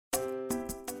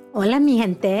Hola, mi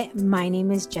gente. My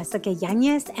name is Jessica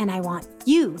Yanez, and I want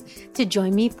you to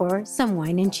join me for some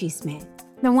Wine and Chisme.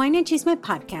 The Wine and Chisme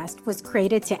podcast was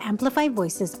created to amplify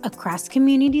voices across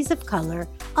communities of color,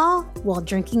 all while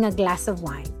drinking a glass of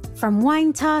wine. From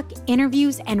wine talk,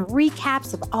 interviews, and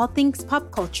recaps of all things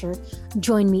pop culture,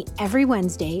 join me every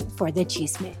Wednesday for the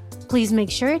Chisme. Please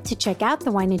make sure to check out the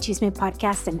Wine and Chisme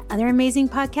podcast and other amazing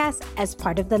podcasts as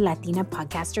part of the Latina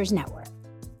Podcasters Network.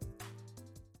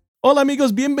 Hola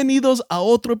amigos, bienvenidos a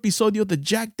otro episodio de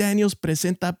Jack Daniels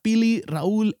presenta Pili,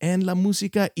 Raúl en la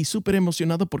música y súper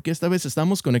emocionado porque esta vez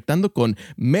estamos conectando con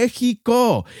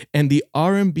México en the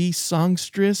R&B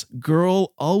songstress Girl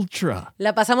Ultra.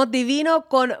 La pasamos divino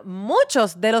con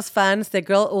muchos de los fans de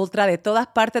Girl Ultra de todas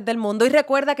partes del mundo y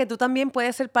recuerda que tú también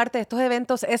puedes ser parte de estos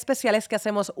eventos especiales que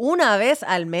hacemos una vez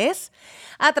al mes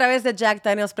a través de Jack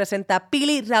Daniels presenta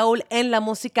Pili, Raúl en la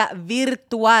música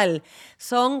virtual.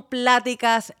 Son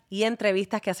pláticas y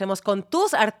entrevistas que hacemos con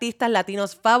tus artistas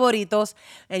latinos favoritos.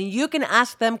 And you can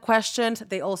ask them questions.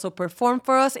 They also perform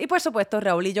for us. Y por supuesto,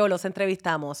 Raúl y yo los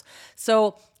entrevistamos.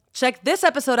 So, check this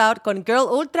episode out con Girl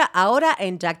Ultra ahora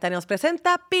en Jack Daniels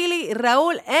presenta Pili,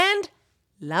 Raúl and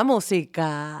la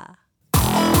música.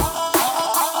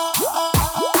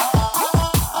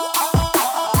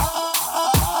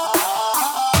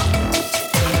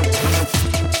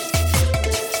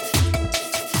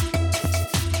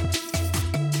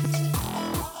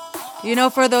 You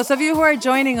know, for those of you who are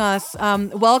joining us,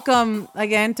 welcome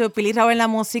again to Pili, Raúl en la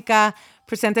música,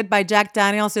 presented by Jack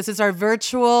Daniels. This is our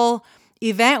virtual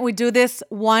event. We do this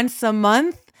once a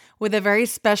month with a very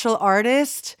special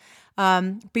artist.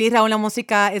 Pili, Raúl en la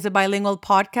música is a bilingual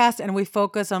podcast, and we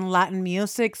focus on Latin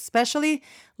music, especially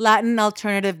Latin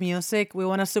alternative music. We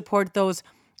want to support those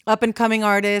up-and-coming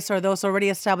artists or those already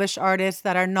established artists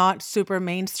that are not super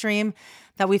mainstream,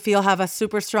 that we feel have a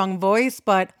super strong voice,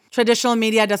 but traditional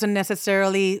media doesn't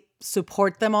necessarily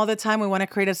support them all the time. We want to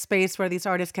create a space where these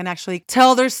artists can actually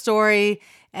tell their story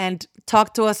and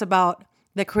talk to us about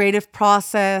the creative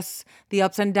process, the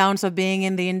ups and downs of being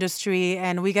in the industry,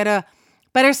 and we get a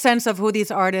better sense of who these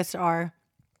artists are.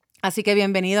 Así que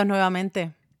bienvenidos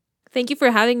nuevamente. Thank you for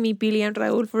having me, Pili and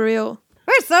Raúl, for real.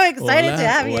 We're so excited to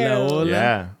have you. Hola.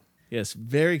 Yeah. Yes,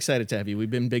 very excited to have you. We've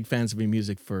been big fans of your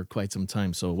music for quite some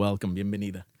time, so welcome,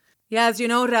 bienvenida. Yeah, as you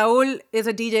know, Raúl is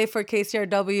a DJ for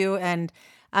KCRW, and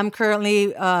I'm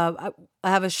currently, I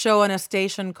have a show on a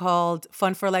station called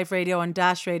Fun for Life Radio on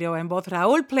Dash Radio, and both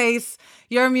Raúl plays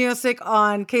your music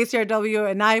on KCRW,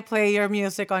 and I play your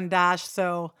music on Dash,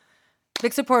 so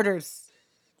big supporters.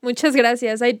 Muchas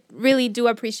gracias. I really do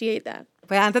appreciate that.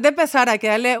 Pues antes de empezar, hay que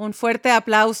darle un fuerte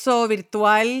aplauso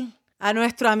virtual a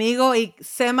nuestro amigo y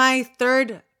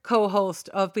semi-third co-host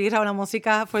of Pili, Raúl en la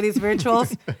música for these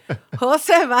virtuals,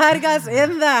 Jose Vargas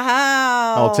in the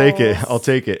house. I'll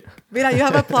take it. Mira, you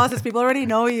have applauses. People already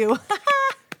know you.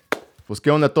 Pues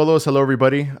qué onda todos. Hello,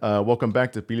 everybody. Welcome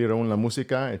back to Pili, Raúl en la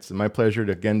música. It's my pleasure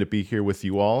to be here with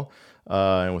you all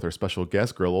and with our special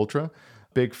guest, Girl Ultra.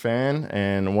 Big fan,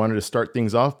 and wanted to start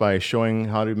things off by showing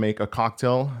how to make a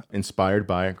cocktail inspired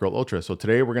by Girl Ultra. So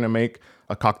today we're going to make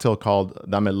a cocktail called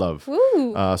Dame Love.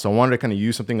 So I wanted to kind of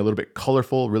use something a little bit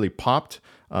colorful, really popped,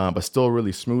 but still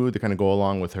really smooth to kind of go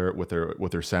along with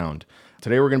her sound.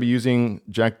 Today we're going to be using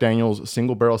Jack Daniel's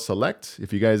Single Barrel Select.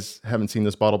 If you guys haven't seen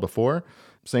this bottle before,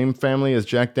 same family as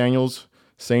Jack Daniel's,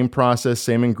 same process,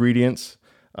 same ingredients.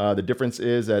 The difference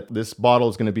is that this bottle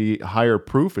is going to be higher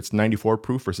proof. It's 94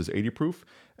 proof versus 80 proof.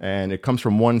 And it comes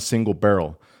from one single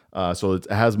barrel. So it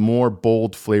has more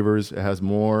bold flavors. It has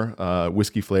more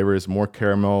whiskey flavors, more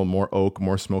caramel, more oak,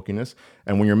 more smokiness.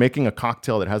 And when you're making a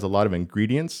cocktail that has a lot of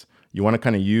ingredients, you want to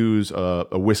kind of use a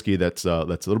whiskey that's a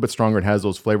little bit stronger and has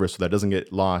those flavors so that doesn't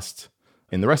get lost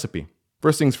in the recipe.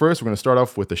 First things first, we're going to start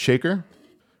off with a shaker.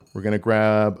 We're going to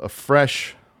grab a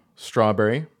fresh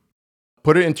strawberry.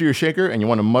 Put it into your shaker, and you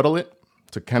want to muddle it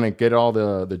to kind of get all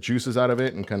the juices out of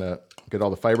it and kind of get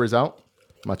all the fibers out.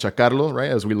 Machacarlo,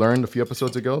 right? As we learned a few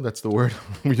episodes ago, that's the word.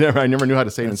 I never knew how to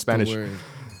say it in Spanish.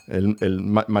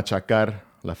 Machacar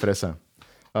la fresa.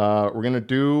 We're going to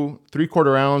do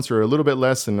 3/4 ounce or a little bit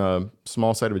less than a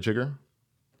small side of a jigger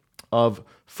of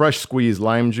fresh squeezed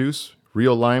lime juice,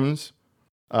 real limes.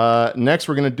 Next,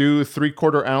 we're going to do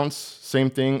 3/4 ounce, same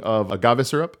thing, of agave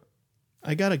syrup.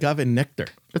 I got agave nectar.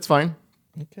 It's fine.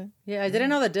 Okay. Yeah, I didn't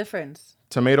know the difference.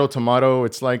 Tomato.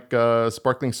 It's like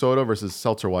sparkling soda versus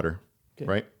seltzer water,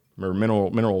 right? Or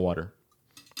mineral water.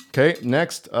 Okay,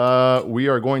 next we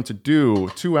are going to do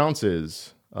 2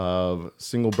 ounces of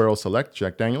Single Barrel Select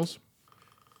Jack Daniels.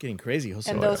 Getting crazy,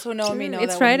 Jose. And those who know me know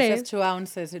It's that Friday. when he says 2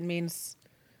 ounces, it means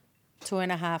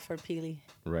 2.5 for Pili.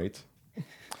 Right.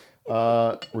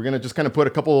 We're going to just kind of put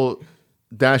a couple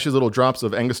dashes, little drops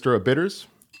of Angostura bitters,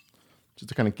 just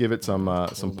to kind of give it some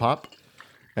pop.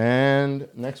 And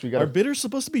next we got... Are bitters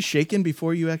supposed to be shaken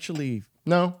before you actually...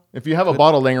 No. If you have a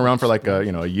bottle laying around for like a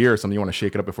year or something, you want to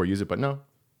shake it up before you use it, but no.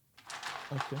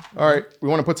 Okay. All right. We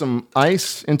want to put some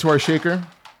ice into our shaker.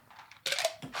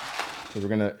 So we're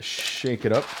going to shake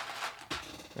it up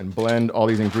and blend all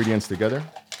these ingredients together.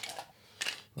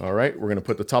 All right. We're going to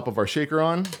put the top of our shaker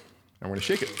on, and we're going to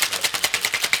shake it.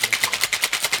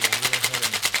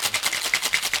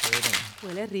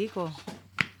 Huele rico.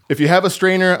 If you have a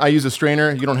strainer, I use a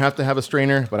strainer. You don't have to have a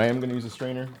strainer, but I am going to use a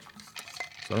strainer. So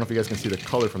I don't know if you guys can see the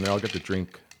color from there. I'll get the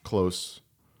drink close.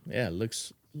 Yeah, it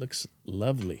looks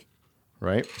lovely.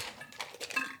 Right?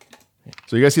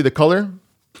 So you guys see the color?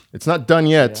 It's not done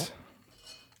yet.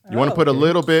 Yeah. You want to put a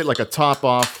little bit, like a top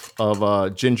off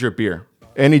of ginger beer.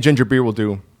 Any ginger beer will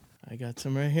do. I got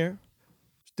some right here.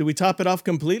 Do we top it off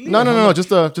completely? No.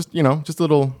 Just a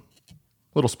little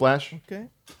splash. Okay.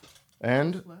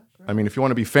 And I mean, if you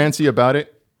want to be fancy about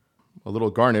it, a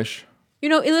little garnish. You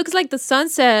know, it looks like the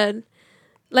sunset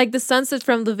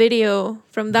from the video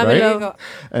from Dame Love.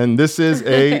 And this is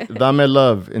a Dame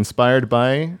Love inspired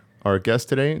by our guest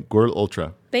today, Girl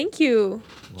Ultra. Thank you.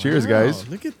 Cheers, guys.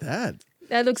 Look at that.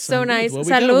 That looks so nice. Well,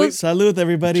 Salud. Salud,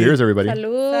 everybody. Cheers, everybody.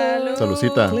 Salud.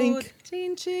 Saludcita. Clink.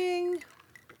 Ching, ching.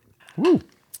 Woo.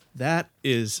 That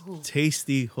is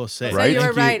tasty, Jose. Right? You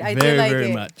were right. I did like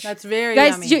very it. much. That's very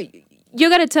Guys, yummy. you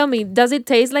gotta tell me, does it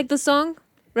taste like the song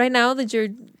right now that you're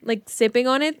like sipping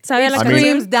on it? Sabe a la I mean,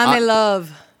 Screams Dame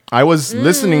Love. I was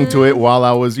listening to it while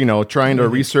I was, trying to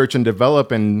research and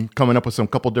develop and coming up with some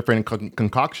couple different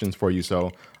concoctions for you.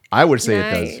 So I would say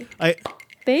it does.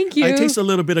 Thank you. I taste a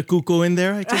little bit of cuco in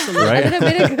there. I taste a little Right?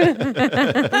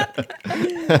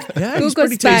 Yeah, he's Cuco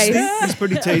pretty spice. tasty. He's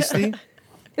pretty tasty.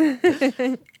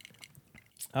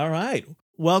 All right.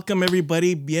 Welcome,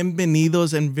 everybody.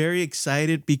 Bienvenidos. And very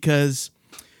excited because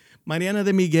Mariana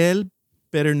de Miguel,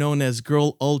 better known as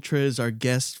Girl Ultra, is our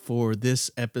guest for this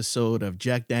episode of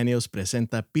Jack Daniels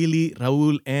Presenta Pili,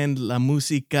 Raul, and La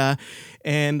Música.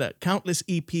 And countless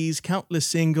EPs, countless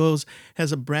singles,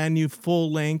 has a brand new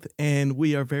full length. And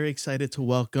we are very excited to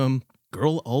welcome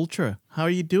Girl Ultra. How are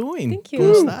you doing? Thank you.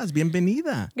 ¿Cómo estás?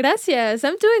 Bienvenida. Gracias.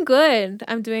 I'm doing good.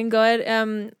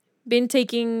 Been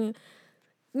taking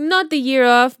not the year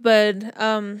off, but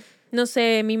no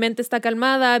sé, mi mente está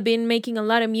calmada. I've been making a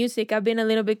lot of music. I've been a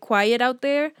little bit quiet out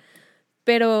there,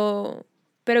 pero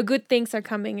good things are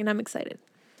coming, and I'm excited.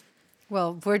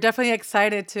 Well, we're definitely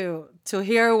excited to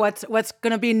hear what's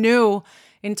going to be new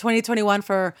in 2021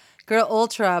 for Girl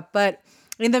Ultra. But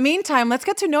in the meantime, let's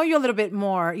get to know you a little bit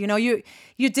more. You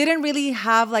didn't really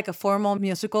have like a formal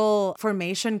musical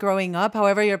formation growing up.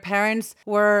 However, your parents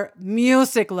were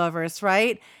music lovers,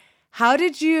 right? How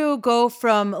did you go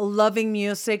from loving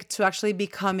music to actually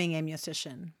becoming a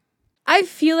musician? I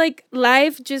feel like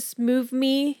life just moved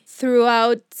me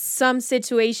throughout some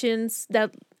situations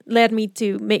that led me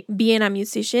to being a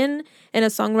musician and a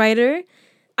songwriter.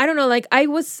 I don't know, like I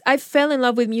fell in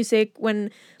love with music when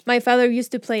my father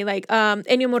used to play like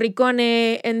Ennio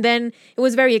Morricone, and then it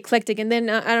was very eclectic. And then,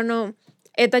 I don't know,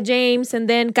 Etta James, and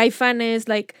then Caifanes.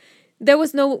 Like there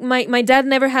was my dad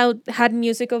never had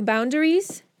musical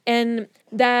boundaries. And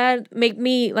that made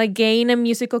me like gain a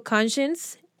musical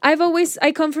conscience.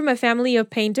 I come from a family of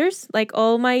painters. Like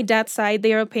all my dad's side,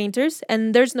 they are painters,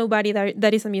 and there's nobody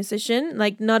that is a musician,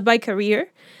 like not by career.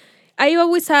 I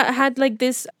always had like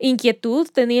this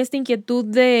inquietud, tenía esta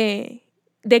inquietud de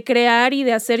crear y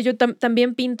de hacer. Yo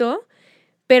también pinto,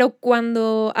 pero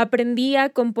cuando aprendí a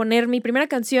componer mi primera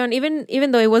canción,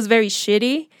 even though it was very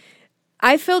shitty,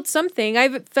 I felt something.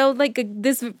 I felt like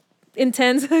this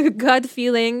intense gut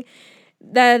feeling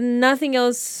that nothing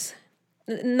else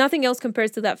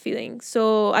compares to that feeling.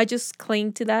 So I just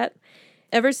cling to that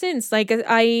ever since. Like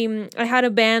I had a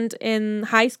band in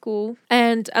high school,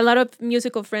 and a lot of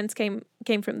musical friends came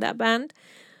from that band.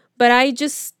 But I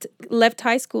just left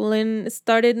high school and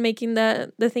started making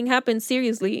the thing happen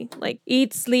seriously. Like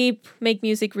eat, sleep, make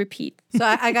music, repeat. So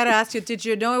I got to ask you, did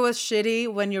you know it was shitty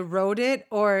when you wrote it,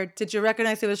 or did you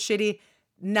recognize it was shitty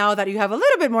now that you have a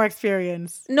little bit more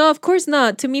experience? No, of course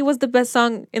not. To me, it was the best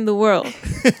song in the world.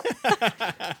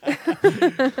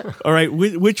 All right.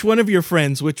 Which one of your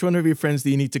friends do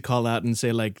you need to call out and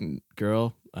say, like,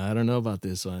 girl, I don't know about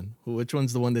this one? Which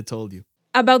one's the one that told you?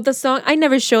 About the song, I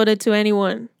never showed it to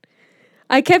anyone.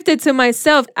 I kept it to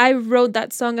myself. I wrote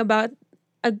that song about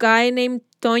a guy named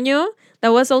Toño. That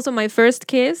was also my first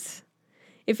kiss.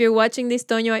 If you're watching this,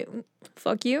 Toño,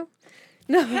 fuck you.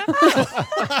 No.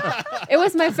 It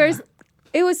was my first.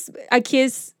 It was a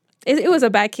kiss. It was a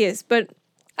bad kiss, but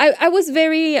I was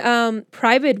very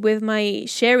private with my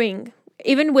sharing.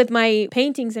 Even with my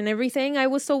paintings and everything, I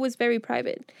was always very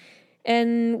private.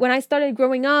 And when I started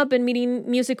growing up and meeting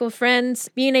musical friends,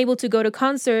 being able to go to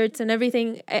concerts and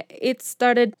everything, it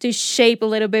started to shape a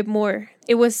little bit more.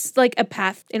 It was like a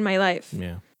path in my life.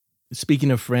 Yeah.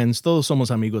 Speaking of friends, todos somos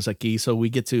amigos aquí, so we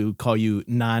get to call you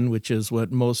Nan, which is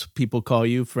what most people call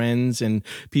you, friends and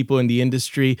people in the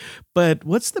industry. But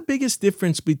what's the biggest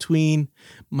difference between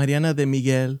Mariana de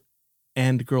Miguel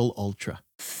and Girl Ultra?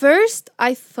 First,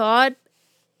 I thought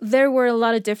there were a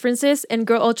lot of differences, and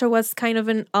Girl Ultra was kind of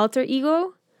an alter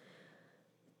ego.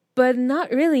 But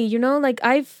not really, like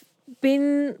I've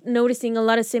been noticing a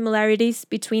lot of similarities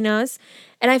between us.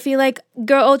 And I feel like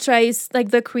Girl Ultra is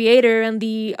like the creator and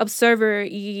the observer,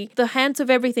 the hands of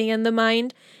everything and the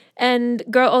mind. And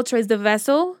Girl Ultra is the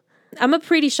vessel. I'm a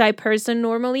pretty shy person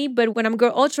normally, but when I'm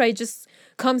Girl Ultra, it just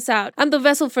comes out. I'm the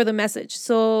vessel for the message.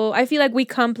 So I feel like we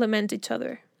complement each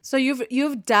other. So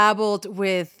you've dabbled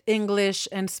with English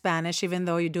and Spanish, even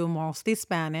though you do mostly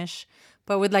Spanish.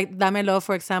 But with like Dámelo,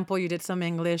 for example, you did some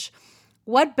English.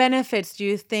 What benefits do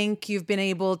you think you've been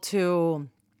able to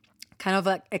kind of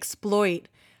like exploit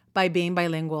by being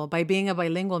bilingual, by being a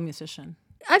bilingual musician?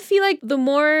 I feel like the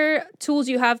more tools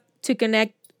you have to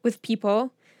connect with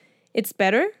people, it's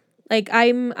better. Like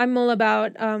I'm all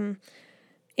about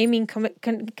aiming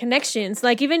connections.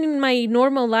 Like even in my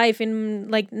normal life, in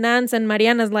like Nan's and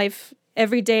Mariana's life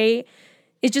every day,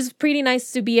 it's just pretty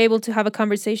nice to be able to have a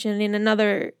conversation in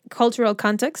another cultural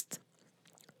context.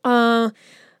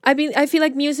 I feel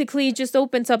like musically it just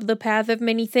opens up the path of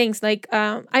many things. Like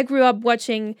I grew up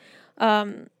watching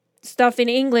stuff in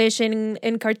English and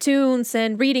in cartoons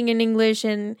and reading in English,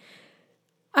 and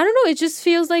I don't know, it just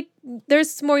feels like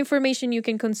there's more information you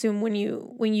can consume when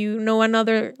you know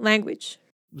another language.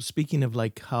 Speaking of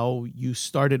like how you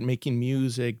started making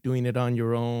music, doing it on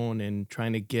your own and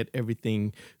trying to get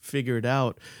everything figured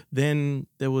out, then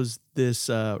there was this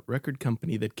record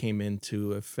company that came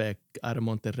into effect out of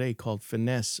Monterrey called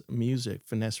Finesse Music,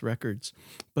 Finesse Records.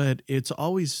 But it's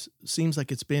always seems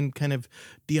like it's been kind of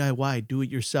DIY, do it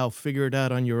yourself, figure it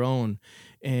out on your own.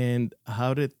 And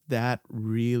how did that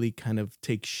really kind of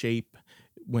take shape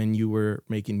when you were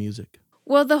making music?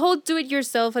 Well, the whole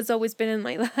do-it-yourself has always been in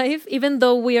my life, even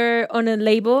though we're on a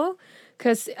label.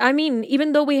 Because, I mean,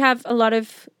 even though we have a lot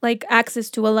of, like, access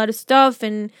to a lot of stuff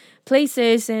and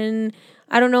places and,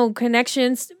 I don't know,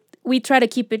 connections, we try to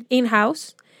keep it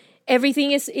in-house.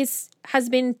 Everything has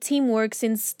been teamwork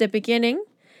since the beginning.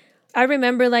 I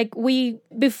remember, like,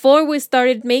 before we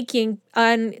started making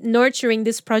and nurturing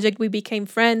this project, we became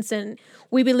friends and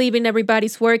we believe in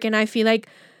everybody's work. And I feel like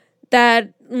that,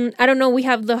 I don't know, we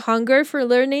have the hunger for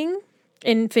learning,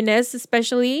 in Finesse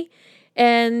especially.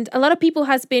 And a lot of people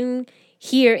has been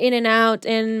here in and out.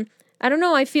 And I don't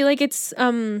know, I feel like it's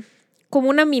como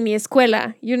una mini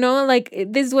escuela, like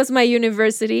this was my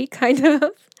university, kind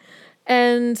of.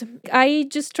 And I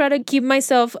just try to keep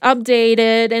myself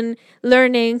updated and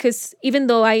learning, because even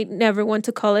though I never went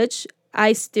to college,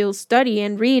 I still study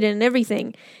and read and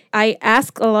everything. I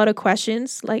ask a lot of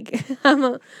questions. Like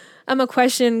I'm a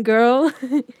question girl.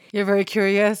 You're very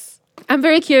curious. I'm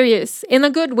very curious in a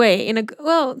good way.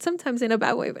 Well, sometimes in a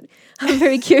bad way, but I'm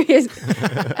very curious.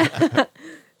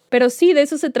 Pero sí, de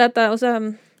eso se trata. O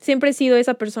sea, siempre he sido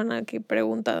esa persona que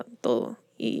pregunta todo.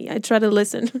 Y I try to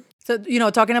listen. So,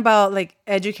 talking about like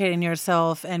educating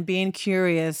yourself and being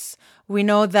curious, we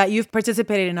know that you've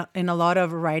participated in a lot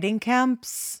of writing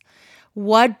camps.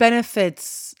 What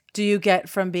benefits do you get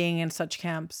from being in such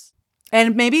camps?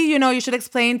 And maybe, you should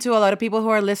explain to a lot of people who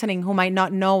are listening who might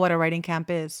not know what a writing camp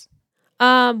is.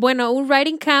 Bueno, un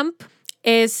writing camp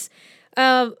es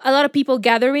a lot of people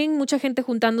gathering, mucha gente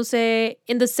juntándose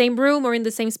in the same room or in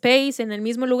the same space, en el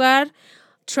mismo lugar,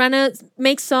 trying to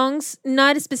make songs,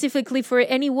 not specifically for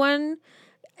anyone.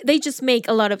 They just make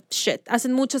a lot of shit.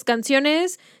 Hacen muchas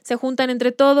canciones, se juntan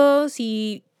entre todos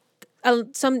y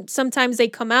sometimes they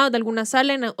come out, algunas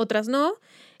salen, otras no.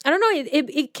 I don't know,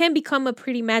 it can become a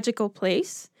pretty magical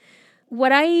place.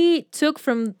 What I took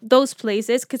from those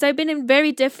places, because I've been in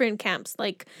very different camps,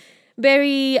 like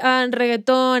very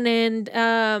reggaeton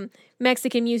and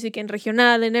Mexican music and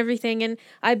regional and everything. And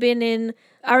I've been in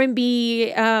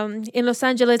R&B in Los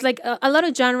Angeles, like a lot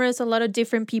of genres, a lot of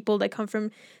different people that come from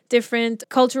different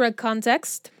cultural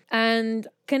context, and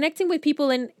connecting with people.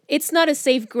 And it's not a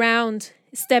safe ground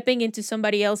stepping into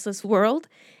somebody else's world.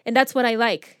 And that's what I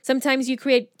like. Sometimes you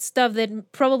create stuff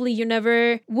that probably you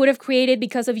never would have created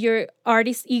because of your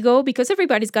artist ego, because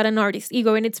everybody's got an artist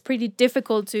ego and it's pretty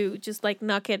difficult to just like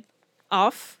knock it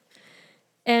off.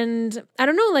 And I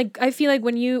don't know, like I feel like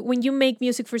when you make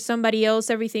music for somebody else,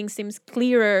 everything seems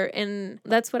clearer, and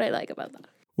that's what I like about that.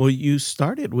 Well, you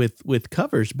started with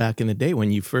covers back in the day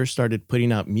when you first started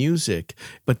putting out music,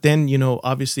 but then,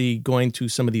 obviously going to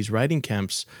some of these writing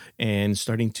camps and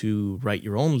starting to write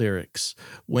your own lyrics.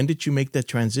 When did you make that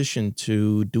transition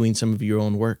to doing some of your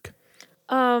own work?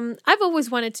 I've always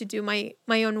wanted to do my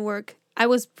own work. I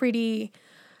was pretty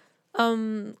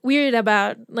weird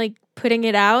about like putting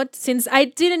it out since I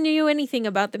didn't know anything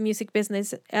about the music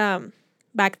business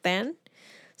back then.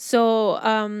 So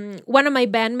one of my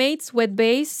bandmates, Wet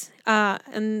Bass,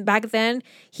 and back then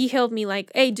he helped me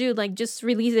like, hey dude, like just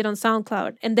release it on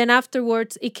SoundCloud. And then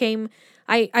afterwards it came,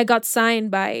 I got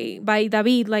signed by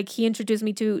David. Like he introduced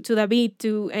me to David,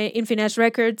 to Infinite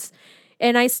Records.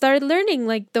 And I started learning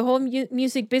like the whole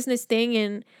music business thing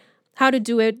and how to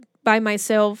do it by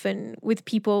myself and with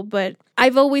people. But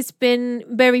I've always been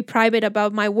very private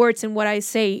about my words and what I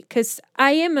say because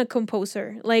I am a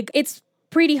composer. Like it's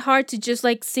pretty hard to just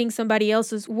like sing somebody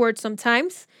else's words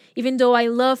sometimes, even though I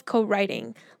love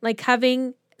co-writing. Like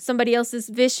having somebody else's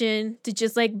vision to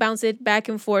just like bounce it back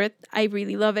and forth, I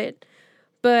really love it.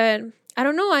 But I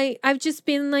don't know, I've just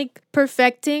been like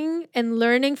perfecting and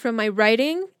learning from my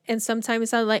writing, and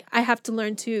sometimes I have to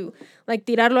learn to like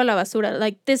tirarlo a la basura.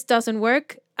 Like this doesn't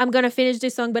work. I'm gonna finish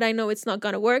this song, but I know it's not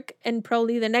gonna work, and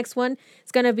probably the next one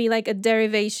is gonna be like a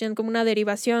derivation, como una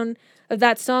derivación of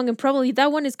that song, and probably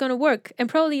that one is gonna work, and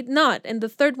probably not, and the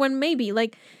third one maybe.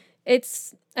 Like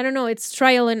it's, I don't know, it's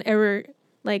trial and error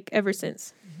like ever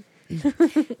since.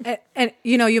 And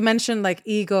you mentioned like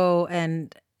ego,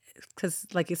 and because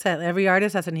like you said, every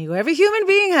artist has an ego, every human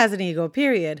being has an ego,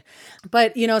 period.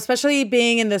 But especially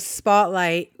being in the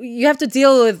spotlight, you have to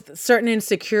deal with certain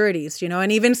insecurities,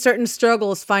 and even certain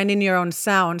struggles finding your own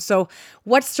sound. So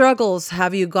what struggles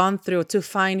have you gone through to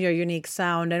find your unique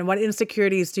sound, and what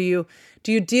insecurities do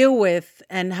you deal with,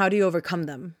 and how do you overcome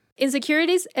them?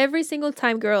 Insecurities every single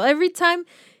time, girl. Every time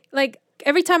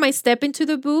I step into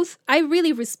the booth, I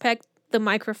really respect the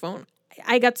microphone.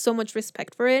 I got so much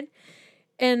respect for it.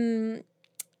 And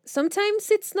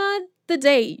sometimes it's not the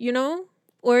day,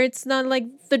 or it's not like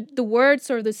the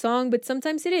words or the song, but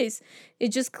sometimes it is. It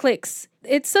just clicks.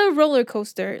 It's a roller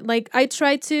coaster. Like I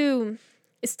try to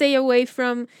stay away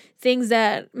from things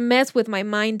that mess with my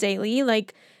mind daily,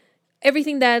 like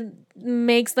everything that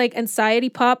makes like anxiety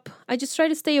pop. I just try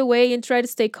to stay away and try to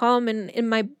stay calm and in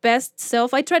my best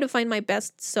self. I try to find my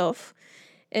best self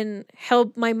and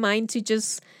help my mind to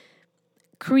just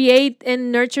create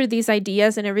and nurture these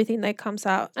ideas and everything that comes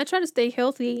out. I try to stay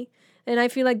healthy, and I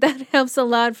feel like that helps a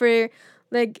lot for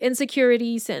like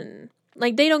insecurities, and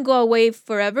like they don't go away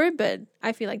forever, but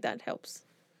I feel like that helps.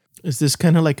 Is this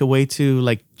kind of like a way to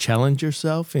like challenge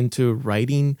yourself into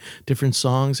writing different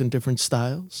songs and different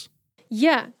styles?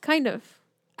 Yeah, kind of.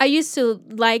 I used to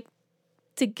like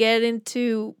to get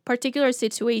into particular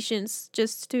situations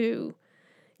just to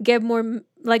get more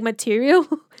like material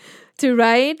to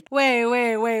write. Wait.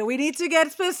 We need to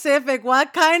get specific.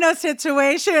 What kind of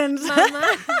situations?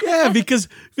 Yeah, because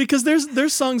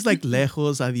there's songs like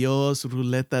Lejos, Adiós,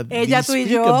 Ruleta. Ella, tú y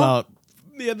yo.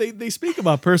 They speak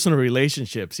about personal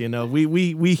relationships.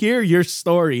 We hear your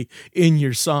story in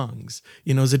your songs.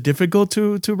 Is it difficult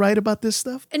to write about this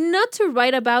stuff? And not to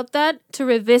write about that, to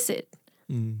revisit.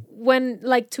 When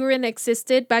like touring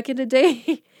existed back in the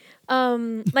day.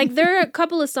 Like there are a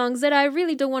couple of songs that I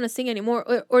really don't want to sing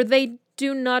anymore, or they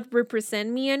do not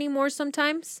represent me anymore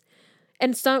sometimes.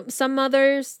 And some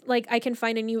others, like I can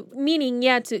find a new meaning,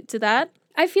 to that.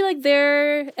 I feel like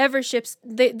they're ever shifts.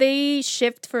 They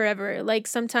shift forever. Like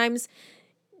sometimes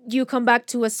you come back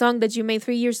to a song that you made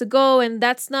 3 years ago, and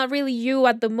that's not really you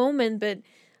at the moment, but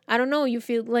I don't know, you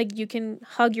feel like you can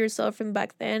hug yourself from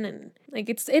back then, and like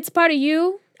it's part of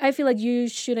you. I feel like you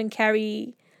shouldn't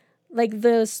carry like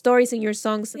the stories in your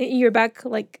songs in your back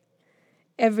like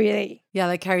every day. Yeah,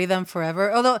 like carry them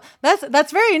forever. Although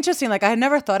that's very interesting. Like I had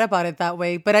never thought about it that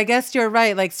way, but I guess you're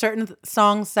right. Like certain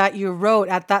songs that you wrote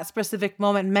at that specific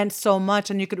moment meant so much,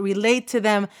 and you could relate to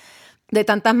them de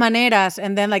tantas maneras,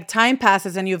 and then like time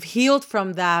passes and you've healed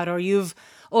from that, or you've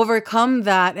overcome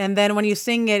that, and then when you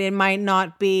sing it, it might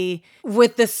not be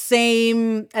with the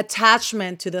same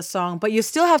attachment to the song, but you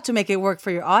still have to make it work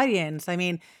for your audience. I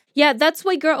mean, yeah, that's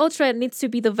why Girl Ultra needs to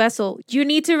be the vessel. You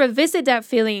need to revisit that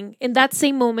feeling in that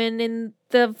same moment, in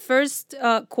the first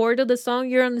chord of the song,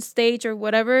 you're on the stage or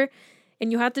whatever,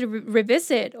 and you have to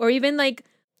revisit, or even like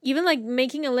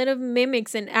making a little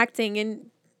mimics and acting, and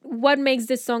what makes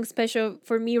this song special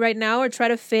for me right now, or try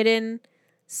to fit in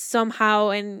somehow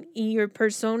in your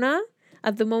persona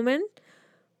at the moment.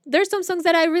 There's some songs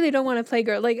that I really don't want to play,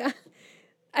 girl. Like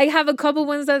I have a couple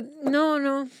ones that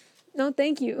no,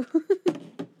 thank you.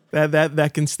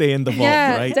 That can stay in the vault,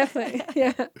 Yeah, right? definitely.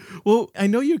 Yeah. Well, I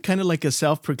know you're kind of like a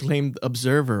self-proclaimed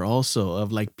observer also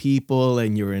of like people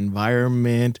and your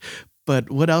environment,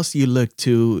 but what else do you look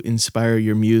to inspire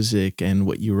your music and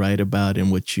what you write about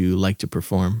and what you like to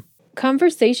perform?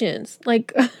 Conversations,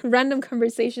 like random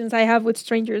conversations I have with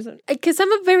strangers. Because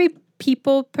I'm a very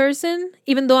people person,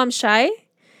 even though I'm shy.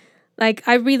 Like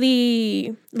I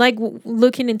really like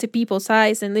looking into people's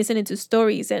eyes and listening to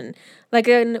stories, and like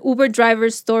an Uber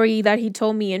driver's story that he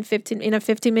told me in a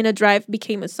 15-minute drive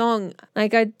became a song.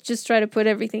 Like I just try to put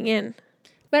everything in.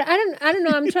 But I don't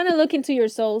know. I'm trying to look into your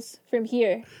souls from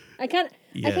here. I kind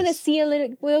of see a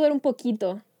little. Puedo ver un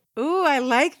poquito. Ooh, I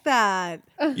like that.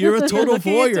 You're a total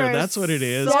Looking into voyeur. her That's what it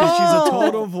is. Because she's a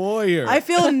total voyeur. I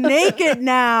feel naked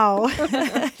now.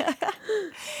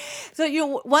 So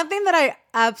one thing that I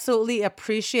absolutely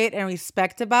appreciate and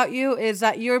respect about you is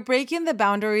that you're breaking the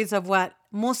boundaries of what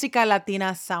música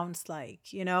latina sounds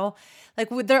like, you know? Like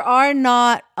there are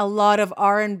not a lot of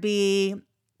R&B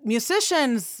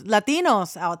musicians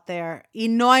Latinos out there. Y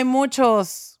no hay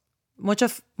muchas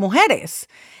mujeres.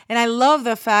 And I love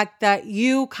the fact that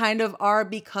you kind of are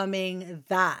becoming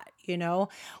that, you know?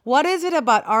 What is it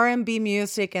about R&B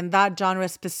music and that genre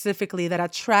specifically that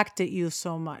attracted you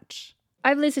so much?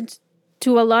 I've listened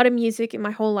to a lot of music in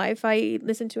my whole life. I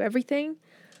listen to everything.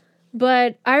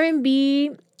 But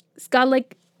R&B, it's got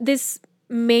like this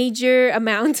major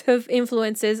amount of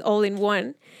influences all in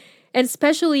one. And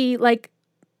especially like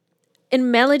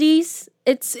in melodies,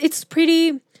 it's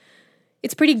pretty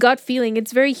gut feeling.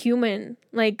 It's very human.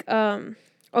 Like all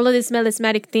of these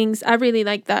melismatic things, I really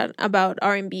like that about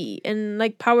R&B, and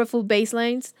like powerful bass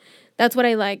lines. That's what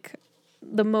I like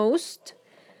the most.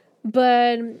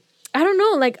 But I don't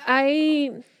know, like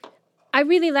I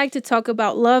really like to talk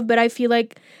about love, but I feel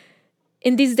like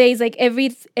in these days, like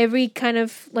every kind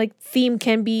of like theme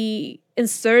can be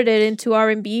inserted into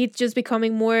R&B. It's just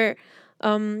becoming more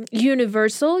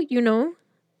universal, you know?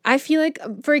 I feel like,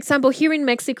 for example, here in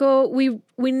Mexico,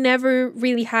 we never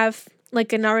really have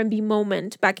like an R&B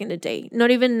moment back in the day.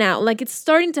 Not even now. Like it's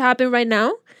starting to happen right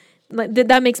now. Like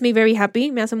that makes me very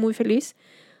happy. Me hace muy feliz.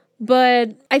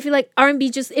 But I feel like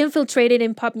R&B just infiltrated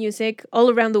in pop music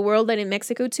all around the world and in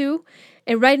Mexico too.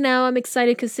 And right now I'm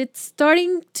excited because it's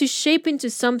starting to shape into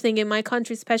something in my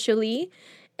country especially.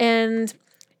 And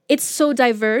it's so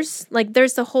diverse. Like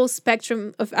there's a whole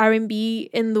spectrum of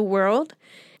R&B in the world.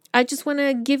 I just want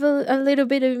to give a little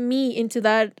bit of me into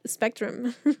that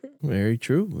spectrum. Very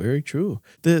true. Very true.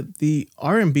 The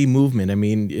R&B movement, I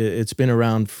mean, it's been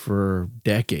around for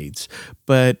decades,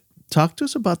 but talk to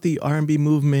us about the R&B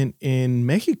movement in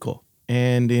Mexico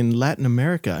and in Latin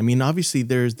America. I mean, obviously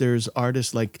there's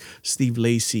artists like Steve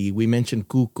Lacy. We mentioned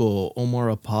Cuco, Omar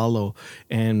Apollo,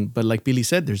 but like Billy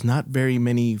said, there's not very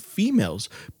many females.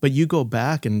 But you go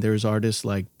back and there's artists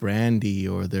like Brandy,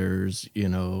 or there's,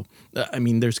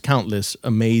 there's countless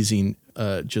amazing,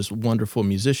 just wonderful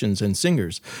musicians and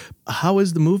singers. How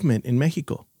is the movement in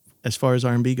Mexico as far as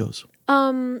R&B goes?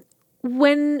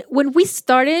 When we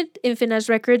started in Finesse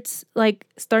Records, like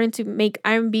starting to make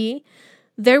R&B,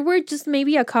 there were just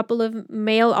maybe a couple of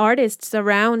male artists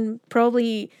around,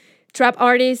 probably trap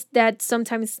artists that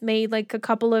sometimes made like a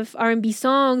couple of R&B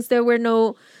songs. There were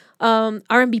no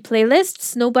R&B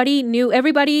playlists. Nobody knew.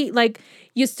 Everybody like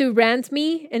used to rant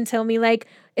me and tell me like,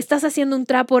 estás haciendo un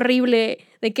trap horrible,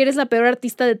 de que eres la peor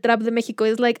artista de trap de México.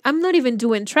 It's like, I'm not even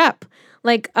doing trap.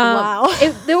 Like, wow.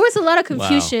 There was a lot of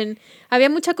confusion. Wow.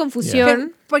 Había mucha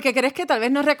confusión. Porque crees que tal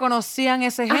vez no reconocían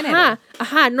ese género.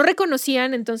 No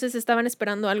reconocían, entonces estaban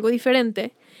esperando algo diferente.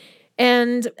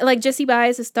 And like Jessie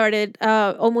Baez started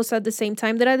almost at the same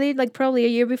time that I did, like probably a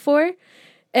year before.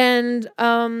 And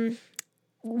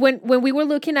when we were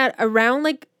looking at around,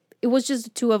 like it was just the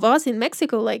two of us in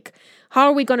Mexico. Like, how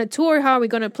are we gonna tour? How are we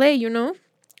gonna play? You know?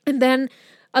 And then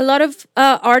a lot of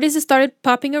artists started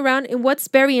popping around. And what's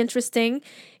very interesting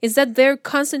is that they're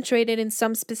concentrated in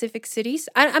some specific cities.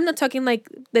 I'm not talking like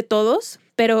de todos,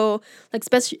 pero like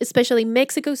especially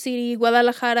Mexico City,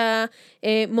 Guadalajara,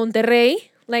 Monterrey.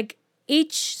 Like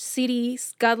each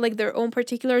city's got like their own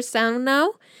particular sound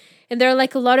now. And there are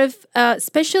like a lot of,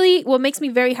 especially what makes me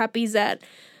very happy is that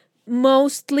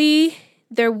mostly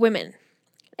they're women.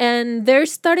 And they're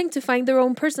starting to find their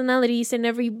own personalities, and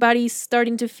everybody's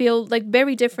starting to feel like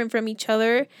very different from each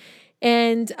other.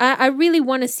 And I really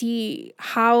want to see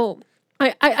how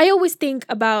I always think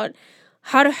about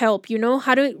how to help, you know,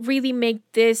 how to really make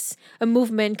this a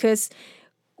movement. Because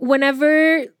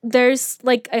whenever there's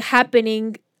like a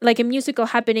happening, like a musical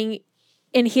happening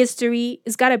in history,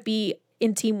 it's got to be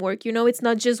in teamwork. You know, it's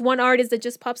not just one artist that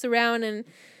just pops around. And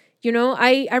you know,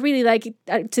 I really like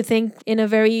to think in a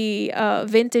very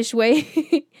vintage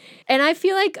way. And I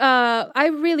feel like I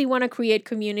really want to create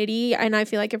community, and I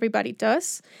feel like everybody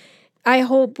does. I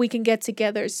hope we can get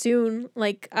together soon.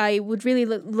 Like, I would really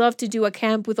love to do a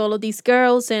camp with all of these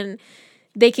girls, and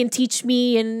they can teach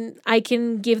me and I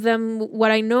can give them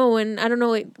what I know. And I don't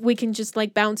know, we can just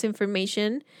like bounce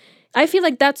information. I feel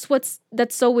like that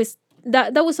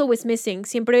was always missing.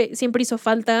 Siempre hizo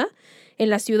falta en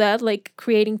la ciudad, like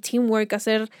creating teamwork,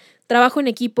 hacer trabajo en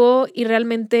equipo y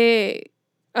realmente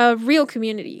a real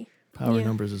community. Power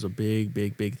numbers is a big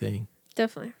thing.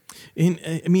 Definitely. And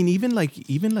I mean, even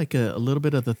like a little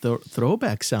bit of the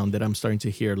throwback sound that I'm starting to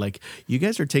hear. Like, you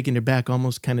guys are taking it back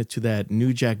almost kind of to that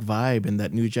New Jack vibe and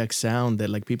that New Jack sound that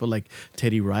like people like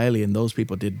Teddy Riley and those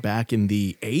people did back in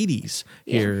the 80s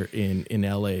here in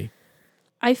LA.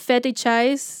 I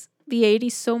fetishize the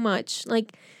 80s so much.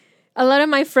 Like, a lot of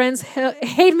my friends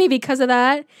hate me because of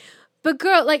that. But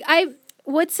girl, like,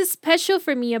 what's so special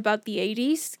for me about the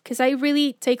 80s, because I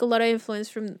really take a lot of influence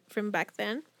from back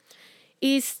then,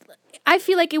 is I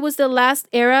feel like it was the last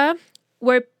era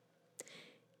where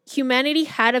humanity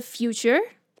had a future,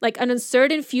 like an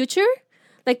uncertain future.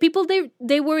 Like, people,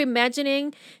 they were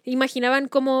imaginaban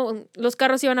como los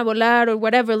carros iban a volar or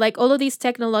whatever, like all of these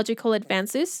technological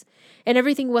advances, and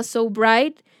everything was so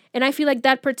bright. And I feel like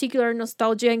that particular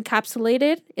nostalgia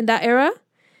encapsulated in that era.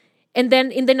 And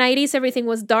then in the 90s, everything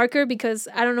was darker because,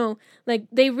 I don't know, like,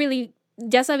 they really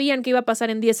ya sabían que iba a pasar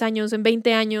en 10 años, en 20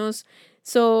 años.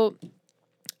 So,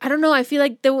 I don't know, I feel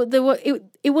like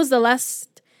it was the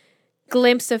last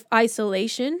glimpse of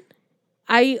isolation.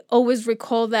 I always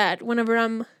recall that whenever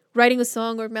I'm writing a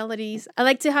song or melodies. I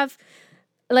like to have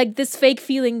like this fake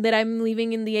feeling that I'm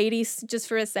living in the 80s just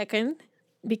for a second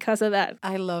because of that.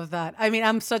 I love that. I mean,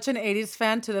 I'm such an 80s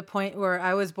fan to the point where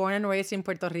I was born and raised in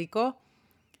Puerto Rico,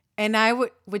 and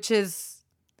which is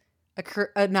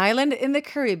an island in the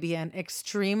Caribbean,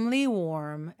 extremely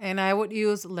warm, and I would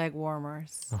use leg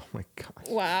warmers. Oh my God.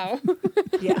 Wow.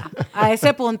 Yeah. A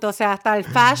ese punto, o sea, hasta el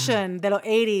fashion de los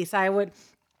 80s, I would...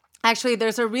 Actually,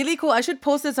 there's a really cool... I should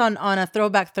post this on a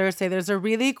Throwback Thursday. There's a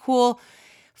really cool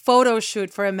photo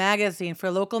shoot for a magazine, for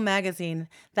a local magazine,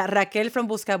 that Raquel from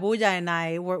Buscabulla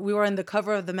and we were on the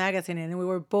cover of the magazine, and we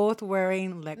were both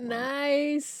wearing leg warmers.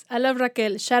 Nice. I love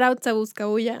Raquel. Shout out to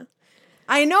Buscabulla.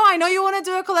 I know you want to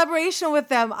do a collaboration with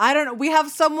them. I don't know. We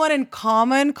have someone in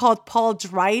common called Paul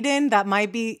Dryden that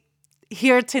might be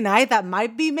here tonight, that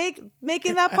might be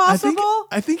making that possible.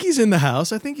 I think he's in the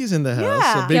house.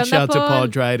 Yeah. A big shout to Paul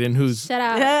Dryden, Shout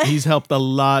out. he's helped a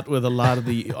lot with a lot of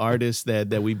the artists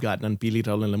that we've gotten on Pili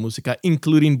Raul en la Música,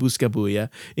 including Buscabulla,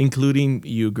 including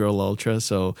you, Girl Ultra.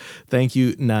 So thank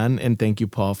you, Nan, and thank you,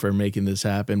 Paul, for making this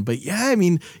happen. But yeah, I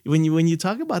mean, when you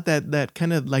talk about that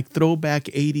kind of like throwback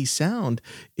 80s sound,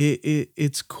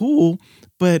 it's cool,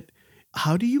 but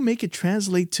how do you make it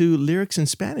translate to lyrics in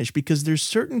Spanish? Because there's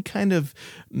certain kind of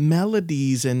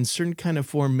melodies and certain kind of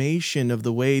formation of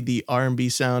the way the R&B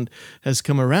sound has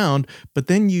come around, but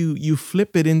then you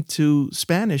flip it into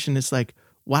Spanish and it's like,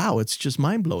 wow, it's just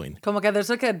mind-blowing. Como que there's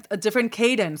like a different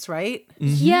cadence, right?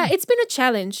 Mm-hmm. Yeah, it's been a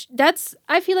challenge.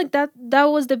 I feel like that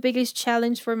was the biggest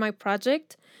challenge for my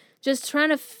project. Just trying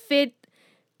to fit,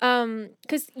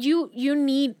 because you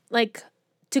need, like,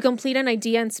 to complete an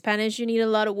idea in Spanish, you need a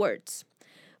lot of words.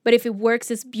 But if it works,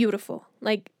 it's beautiful.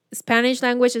 Like, Spanish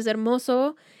language is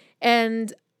hermoso.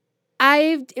 And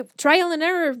trial and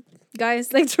error,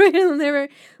 guys. Like, trial and error.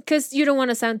 Because you don't want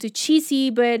to sound too cheesy.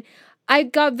 But I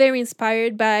got very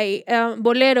inspired by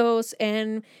boleros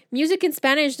and music in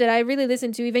Spanish that I really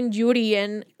listen to. Even Yuri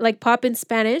and, like, pop in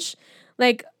Spanish.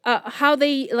 Like, how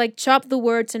they, like, chop the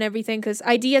words and everything, because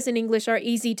ideas in English are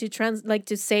easy to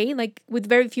to say. Like, with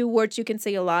very few words, you can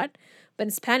say a lot. But in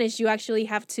Spanish, you actually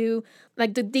have to,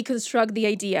 like, to deconstruct the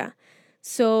idea.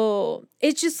 So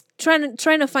it's just trying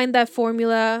to find that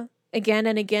formula again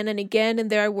and again and again.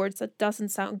 And there are words that doesn't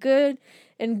sound good,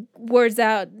 and words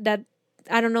that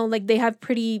I don't know, like, they have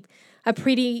a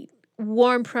pretty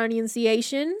warm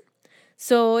pronunciation.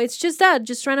 So it's just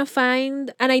trying to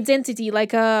find an identity,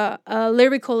 like a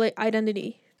lyrical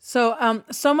identity. So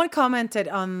someone commented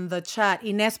on the chat,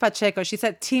 Inés Pacheco, she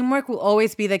said, teamwork will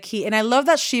always be the key. And I love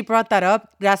that she brought that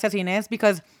up, gracias Inés,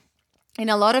 because in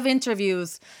a lot of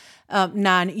interviews,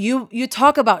 Nan, you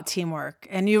talk about teamwork,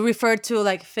 and you refer to,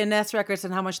 like, Finesse Records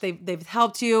and how much they've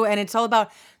helped you. And it's all about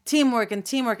teamwork.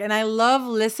 And I love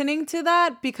listening to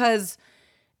that because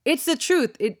it's the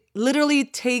truth. It literally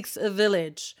takes a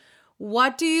village.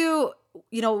 What do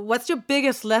what's your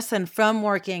biggest lesson from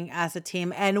working as a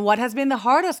team, and what has been the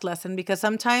hardest lesson? Because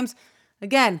sometimes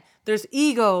again, there's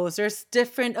egos, there's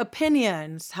different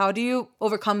opinions. How do you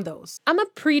overcome those? I'm a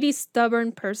pretty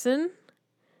stubborn person.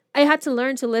 I had to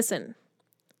learn to listen,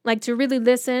 like to really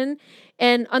listen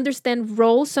and understand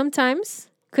roles sometimes.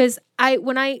 Because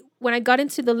when I got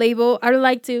into the label, I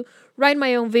like to write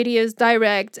my own videos,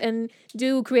 direct, and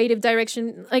do creative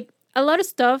direction, like a lot of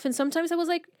stuff. And sometimes I was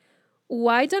like,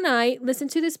 why don't I listen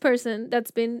to this person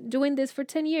that's been doing this for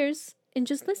 10 years and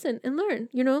just listen and learn,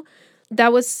 you know?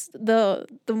 That was the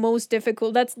most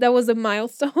difficult. That was a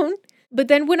milestone. But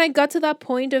then when I got to that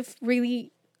point of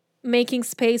really making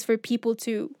space for people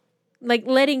to, like,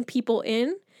 letting people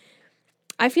in,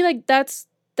 I feel like that's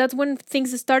when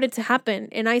things started to happen,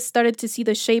 and I started to see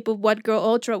the shape of what Girl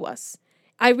Ultra was.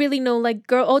 I really know, like,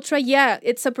 Girl Ultra, yeah,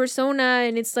 it's a persona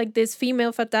and it's like this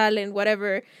female fatal and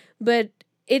whatever, but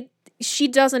she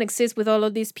doesn't exist with all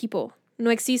of these people. No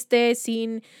existe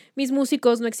sin mis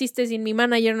músicos, no existe sin mi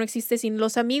manager, no existe sin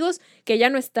los amigos que ya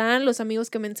no están, los amigos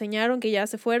que me enseñaron, que ya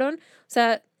se fueron. O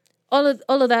sea, all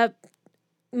of that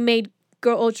made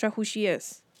Girl Ultra who she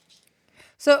is.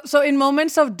 So in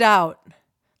moments of doubt,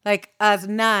 like as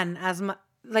Nan,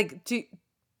 like do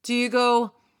you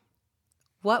go,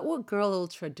 what would Girl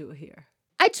Ultra do here?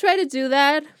 I try to do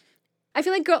that. I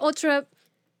feel like Girl Ultra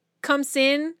comes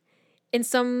in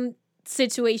some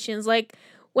situations, like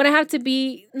when I have to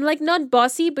be, like, not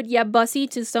bossy, but yeah, bossy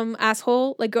to some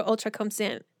asshole, like Girl Ultra comes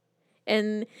in.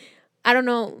 And I don't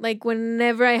know, like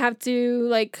whenever I have to,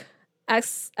 like,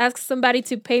 ask somebody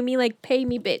to pay me, like, pay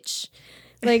me, bitch.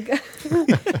 Like, Girl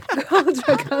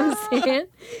Ultra comes in.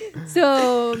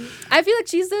 So I feel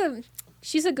like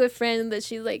she's a good friend, that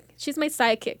she's my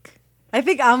sidekick. I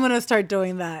think I'm going to start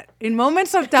doing that. In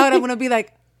moments of doubt, I'm going to be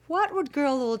like, what would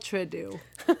Girl Ultra do?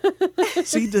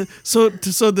 See, so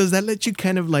does that let you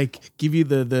kind of like give you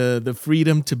the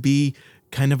freedom to be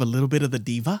kind of a little bit of the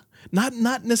diva? Not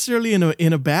necessarily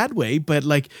in a bad way, but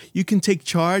like you can take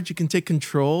charge, you can take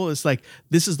control. It's like,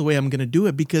 this is the way I'm gonna do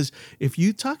it. Because if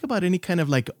you talk about any kind of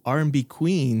like R&B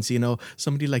queens, you know,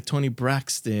 somebody like Toni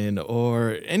Braxton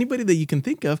or anybody that you can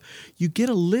think of, you get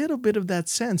a little bit of that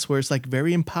sense where it's like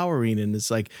very empowering, and it's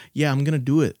like, yeah, I'm gonna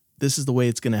do it. This is the way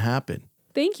it's gonna happen.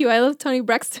 Thank you. I love Toni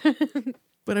Braxton.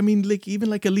 But I mean, like, even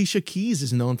like Alicia Keys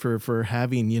is known for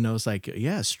having, you know, it's like,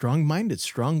 yeah, strong-minded,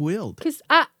 strong-willed. Because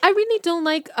I really don't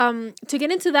like to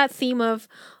get into that theme of,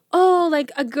 oh,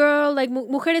 like a girl, like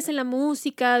mujeres en la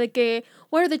música, de que,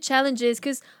 what are the challenges?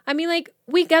 Because, I mean, like,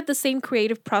 we got the same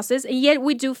creative process, and yet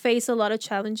we do face a lot of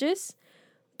challenges.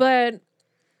 But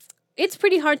it's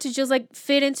pretty hard to just, like,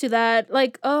 fit into that,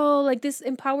 like, oh, like this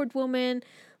empowered woman.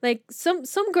 Like some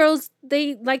girls,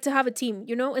 they like to have a team,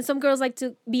 you know, and some girls like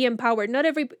to be empowered. Not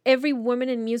every woman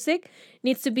in music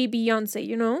needs to be Beyonce,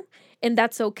 you know, and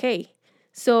that's okay.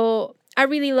 So I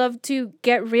really love to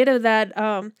get rid of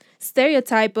that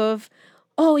stereotype of,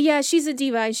 oh yeah, she's a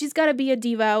diva and she's gotta be a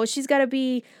diva, or she's gotta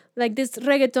be like this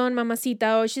reggaeton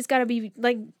mamacita, or she's gotta be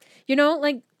like, you know,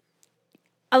 like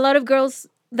a lot of girls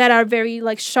that are very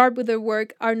like sharp with their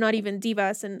work are not even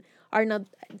divas and are not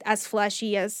as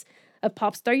flashy as a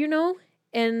pop star, you know?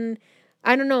 And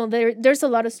I don't know, there's a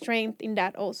lot of strength in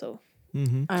that also.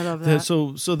 Mm-hmm. I love that.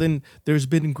 So then there's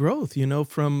been growth, you know,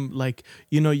 from like,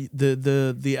 you know,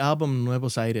 the album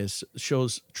Nuevos Aires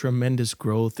shows tremendous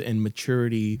growth and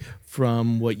maturity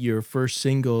from what your first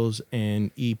singles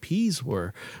and EPs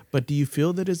were. But do you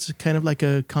feel that it's kind of like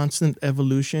a constant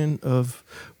evolution of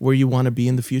where you want to be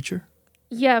in the future?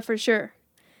 Yeah, for sure.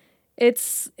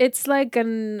 It's like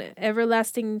an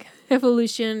everlasting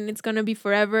evolution. It's gonna be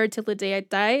forever till the day I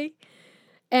die.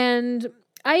 And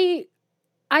I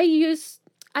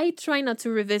try not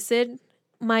to revisit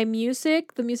my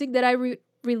music, the music that I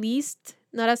released,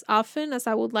 not as often as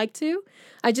I would like to.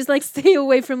 I just like stay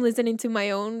away from listening to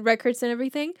my own records and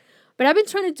everything. But I've been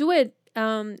trying to do it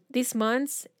these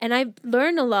months, and I've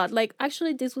learned a lot. Like,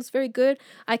 actually, this was very good.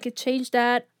 I could change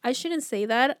that. I shouldn't say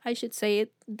that. I should say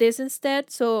this instead.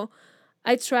 So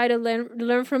I try to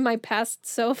learn from my past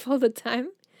self all the time.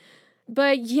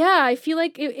 But yeah, I feel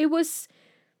like it was,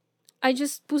 I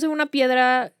just puse una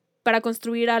piedra para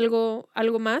construir algo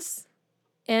más.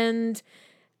 And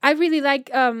I really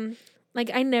like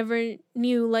I never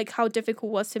knew like how difficult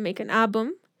it was to make an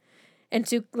album and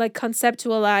to like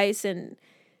conceptualize and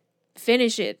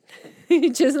finish it.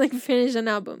 Just like finish an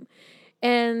album.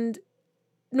 And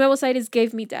Nuevos Aires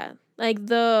gave me that. Like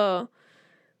the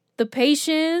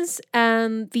patience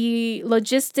and the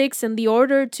logistics and the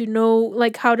order to know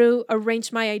like how to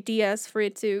arrange my ideas for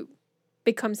it to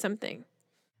become something.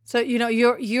 So, you know,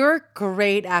 you're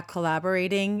great at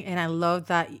collaborating, and I love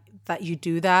that you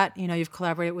do that. You know, you've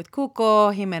collaborated with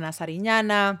Cuco, Jimena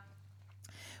Sariñana.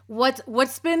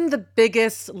 What's been the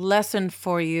biggest lesson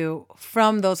for you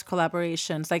from those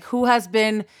collaborations? Like, who has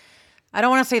been, I don't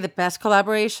want to say the best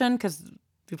collaboration because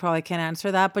you probably can't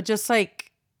answer that, but just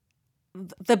like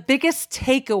the biggest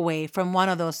takeaway from one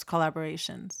of those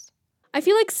collaborations? I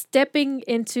feel like stepping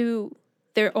into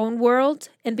their own world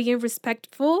and being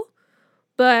respectful,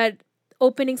 but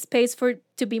opening space for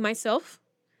to be myself.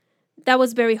 That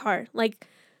was very hard. Like,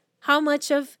 how much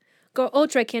of Girl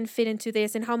Ultra can fit into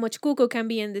this and how much Google can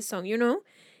be in this song, you know?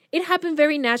 It happened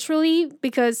very naturally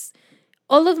because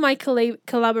all of my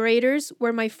collaborators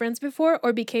were my friends before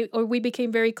or we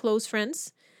became very close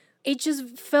friends. It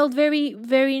just felt very,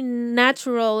 very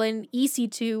natural and easy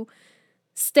to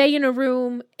stay in a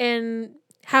room and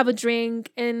have a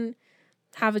drink and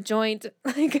have a joint,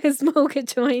 like smoke a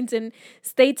joint and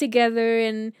stay together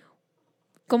and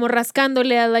como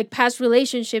rascándole at like past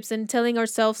relationships and telling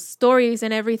ourselves stories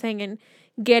and everything and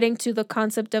getting to the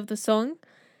concept of the song.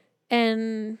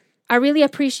 And I really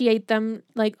appreciate them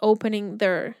like opening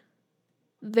their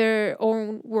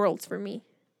own worlds for me.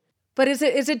 But is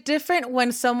it different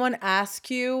when someone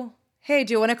asks you, hey,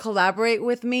 do you want to collaborate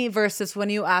with me versus when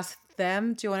you ask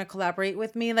them, do you want to collaborate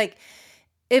with me? Like,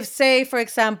 if say, for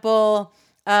example,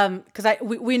 because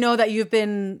we know that you've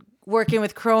been working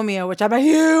with Chromeo, which I'm a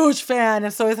huge fan,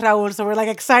 and so is Raul. So we're like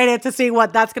excited to see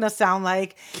what that's gonna sound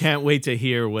like. Can't wait to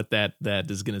hear what that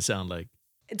is gonna sound like.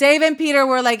 Dave and Peter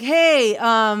were like, hey,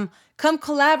 come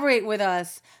collaborate with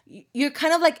us. You're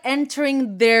kind of like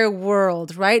entering their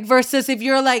world, right? Versus if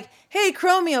you're like, hey,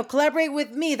 Chromeo, collaborate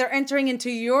with me, they're entering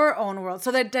into your own world.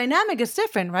 So the dynamic is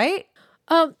different, right?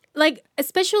 Like,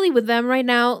 especially with them right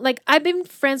now, like I've been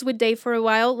friends with Dave for a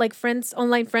while, like friends,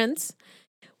 online friends.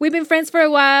 We've been friends for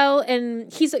a while,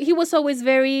 and he was always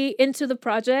very into the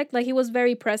project. Like, he was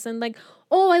very present. Like,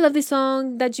 oh, I love this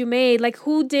song that you made. Like,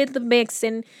 who did the mix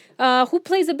and who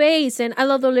plays the bass? And I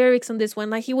love the lyrics on this one.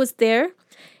 Like, he was there.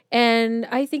 And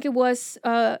I think it was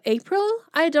April.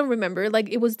 I don't remember. Like,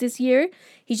 it was this year.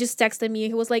 He just texted me.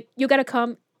 He was like, you got to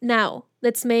come now.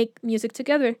 Let's make music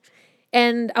together.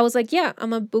 And I was like, yeah, I'm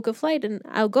going to book a flight and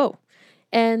I'll go.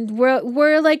 And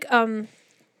we're like...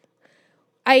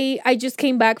 I just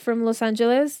came back from Los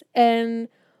Angeles and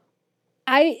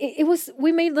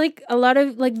we made like a lot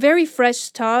of like very fresh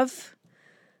stuff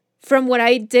from what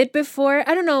I did before.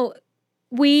 I don't know.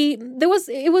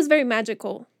 It was very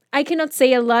magical. I cannot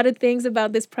say a lot of things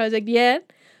about this project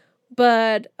yet,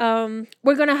 but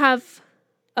we're gonna have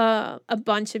a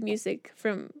bunch of music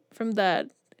from that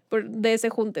de ese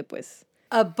junte pues.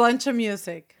 A bunch of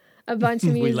music. A bunch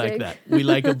of music. We like that. We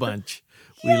like a bunch.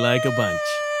 We like a bunch.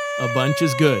 A bunch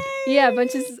is good. Yeah, a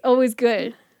bunch is always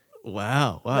good.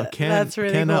 Wow. That's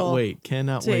really cannot cool. wait.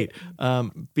 Cannot wait.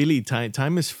 Billy,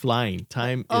 time is flying.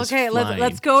 Time is flying. Okay,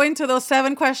 let's go into those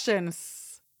 7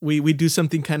 questions. We do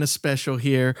something kind of special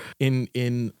here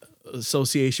in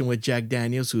association with Jack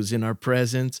Daniels, who's in our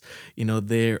presence. You know,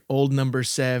 they're old number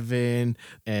 7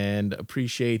 and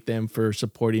appreciate them for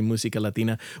supporting Música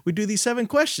Latina. We do these 7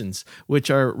 questions,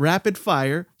 which are rapid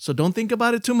fire. So don't think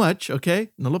about it too much,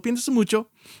 okay? No lo pienses mucho.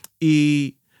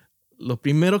 Y lo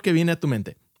primero que viene a tu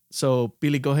mente. So,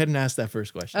 Billy, go ahead and ask that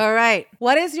first question. All right.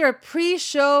 What is your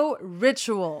pre-show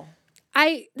ritual?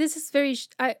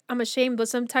 I'm ashamed, but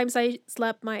sometimes I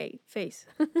slap my face.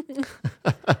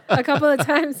 A couple of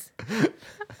times.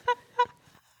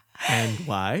 And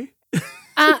why?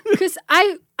 Because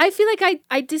I feel like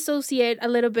I dissociate a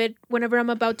little bit whenever I'm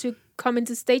about to come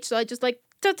into stage. So I just like,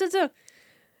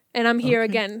 and I'm here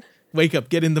again. Wake up,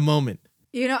 get in the moment.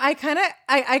 You know, I can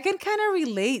kind of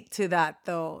relate to that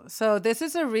though. So this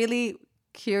is a really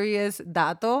curious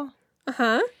dato.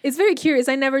 Uh-huh. It's very curious.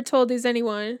 I never told this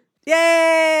anyone.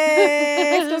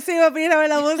 Yay! Exclusivo Píllame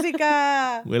la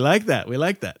Música. We like that. We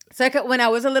like that. So when I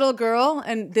was a little girl,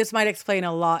 and this might explain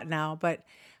a lot now, but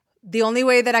the only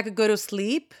way that I could go to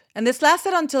sleep, and this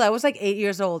lasted until I was like 8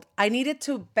 years old, I needed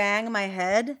to bang my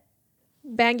head.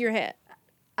 Bang your head.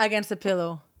 Against the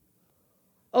pillow.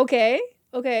 Okay.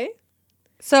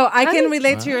 So I can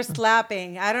relate to your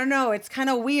slapping. I don't know. It's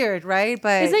kind of weird, right?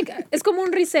 But it's like, it's como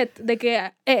un reset de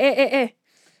que,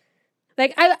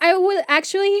 Like I would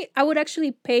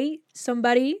actually pay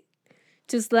somebody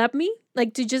to slap me,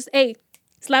 like to just, hey,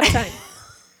 slap time.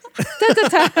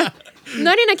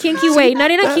 Not in a kinky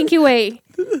way.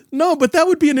 No, but that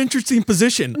would be an interesting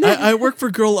position. I work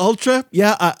for Girl Ultra.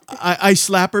 Yeah, I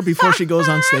slap her before she goes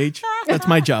on stage. That's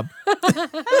my job.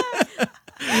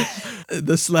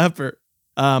 The slapper.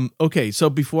 Okay, so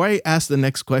before I ask the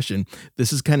next question,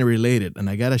 this is kind of related, and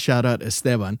I got to shout out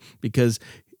Esteban because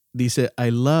Dice, I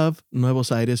love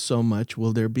Nuevos Aires so much.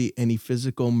 Will there be any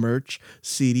physical merch,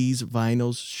 CDs,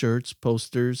 vinyls, shirts,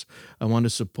 posters? I want to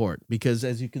support because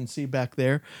as you can see back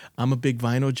there, I'm a big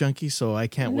vinyl junkie, so I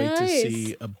can't wait to Nice.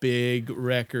 see a big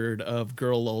record of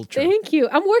Girl Ultra. Thank you.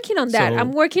 I'm working on that. So-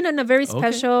 I'm working on a very Okay,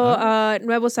 special all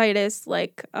Nuevos Aires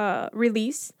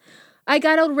release. I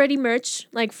got already merch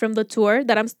like from the tour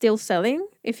that I'm still selling.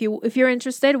 If you're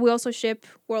interested, we also ship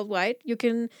worldwide. You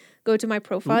can go to my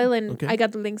profile and okay. I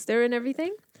got the links there and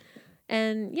everything.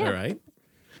 And yeah.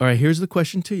 All right. Here's the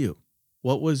question to you.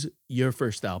 What was your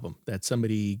first album that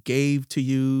somebody gave to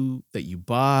you, that you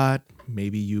bought,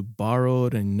 maybe you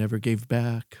borrowed and never gave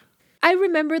back? I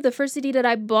remember the first CD that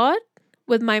I bought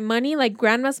with my money, like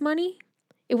grandma's money.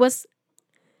 It was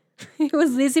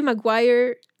Lizzie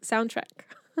McGuire soundtrack.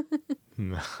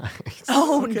 Nice.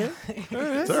 Oh, Okay. All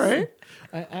right. It's all right.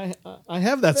 I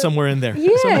have that somewhere in there.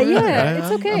 Yeah, Somewhere in yeah, there. it's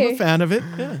I'm okay. a fan of it.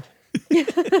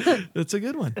 Yeah. That's a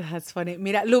good one. That's funny.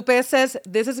 Mira, Lupe says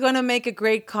this is going to make a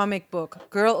great comic book.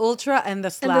 Girl Ultra and the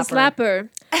Slapper. And the slapper.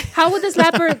 How would the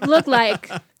slapper look like?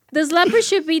 The slapper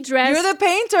should be dressed. You're the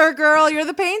painter, girl. You're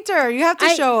the painter. You have to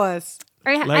show us.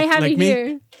 I Like- have like it me?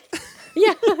 here.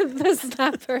 Yeah, the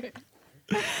slapper.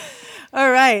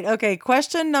 All right. Okay.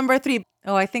 Question number 3.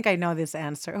 Oh, I think I know this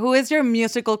answer. Who is your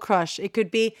musical crush? It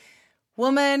could be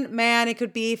woman, man. It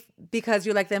could be because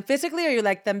you like them physically or you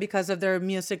like them because of their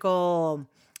musical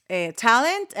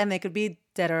talent. And they could be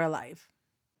dead or alive.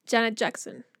 Janet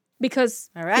Jackson. Because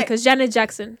All right. because Janet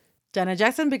Jackson. Janet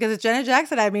Jackson because it's Janet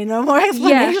Jackson. I mean, no more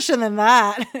explanation than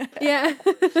that. Yeah.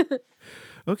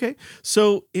 Okay.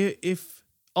 So if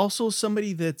also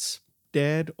somebody that's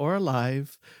dead or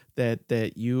alive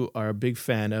that you are a big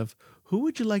fan of, who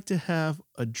would you like to have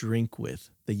a drink with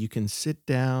that you can sit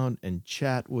down and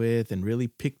chat with and really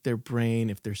pick their brain?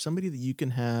 If there's somebody that you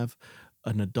can have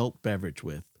an adult beverage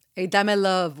with. A Dame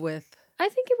Love with. I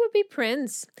think it would be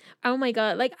Prince. Oh my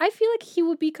God. Like, I feel like he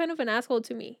would be kind of an asshole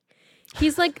to me.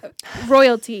 He's like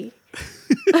royalty.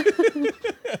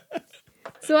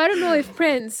 So I don't know if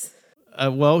Prince.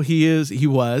 Well, he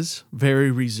was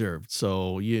very reserved.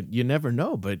 So you never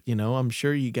know. But, I'm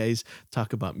sure you guys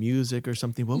talk about music or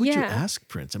something. What would you Yeah. ask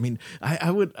Prince? I mean,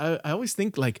 I always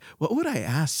think like, what would I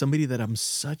ask somebody that I'm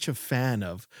such a fan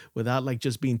of without like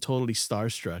just being totally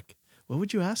starstruck? What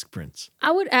would you ask Prince?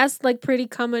 I would ask like pretty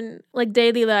common, like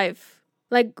daily life.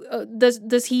 Like,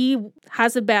 does he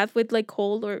has a bath with like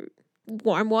cold or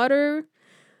warm water?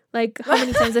 Like, how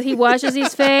many times that he washes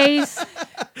his face?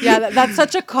 Yeah, that's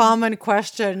such a common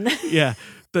question. Yeah.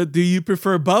 Do you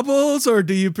prefer bubbles or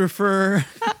do you prefer?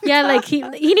 Yeah, like he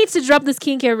needs to drop the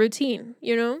skincare routine,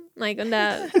 like on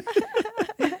that.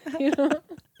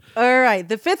 All right.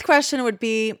 The 5th question would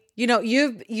be,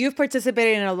 you've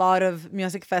participated in a lot of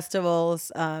music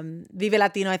festivals. Vive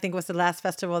Latino, I think, was the last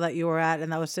festival that you were at,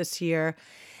 and that was this year.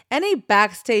 Any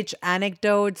backstage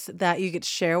anecdotes that you could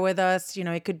share with us?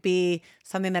 It could be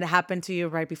something that happened to you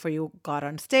right before you got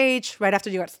on stage, right after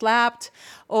you got slapped,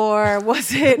 or was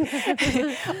it,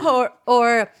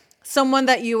 or someone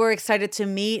that you were excited to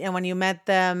meet, and when you met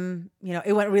them,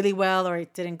 it went really well, or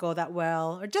it didn't go that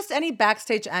well, or just any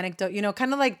backstage anecdote.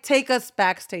 Kind of like take us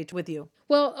backstage with you.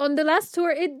 Well, on the last tour,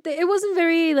 it wasn't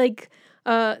very like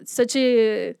such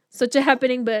a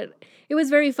happening, but it was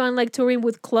very fun, like touring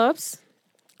with Clubs.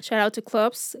 Shout out to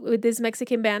Clubs with this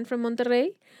Mexican band from Monterrey.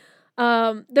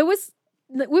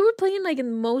 We were playing like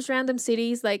in most random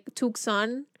cities, like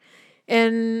Tucson,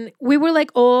 and we were like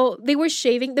they were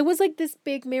shaving. There was like this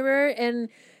big mirror, and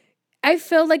I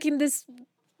felt like in this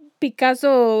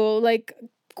Picasso like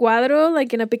cuadro,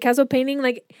 like in a Picasso painting,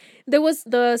 like there was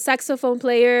the saxophone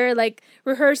player like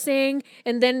rehearsing,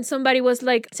 and then somebody was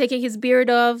like taking his beard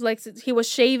off, like he was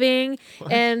shaving.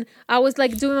 What? And I was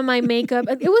like doing my makeup.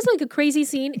 It was like a crazy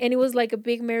scene, and it was like a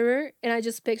big mirror, and I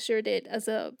just pictured it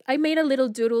I made a little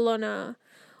doodle on a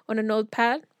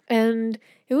notepad, and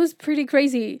it was pretty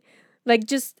crazy. Like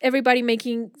just everybody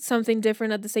making something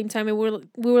different at the same time, and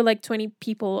we were like 20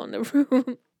 people on the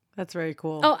room. That's very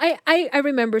cool. Oh, I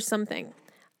remember something.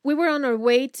 We were on our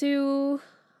way to,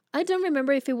 I don't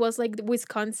remember if it was like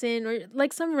Wisconsin or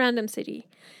like some random city.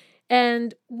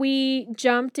 And we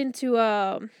jumped into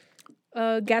a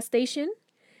gas station.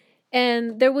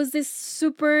 And there was this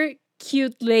super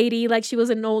cute lady, like she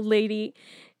was an old lady.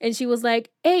 And she was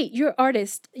like, "Hey, you're an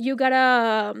artist. You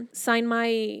gotta sign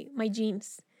my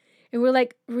jeans." And we're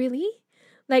like, "Really?"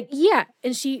 Like, yeah.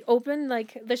 And she opened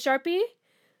like the Sharpie.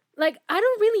 Like, I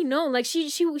don't really know. Like,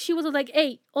 she was like,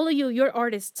 "Hey, all of you, you're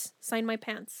artists. Sign my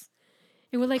pants."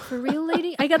 And we're like, "For real,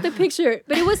 lady?" I got the picture.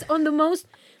 But it was on the most...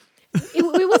 It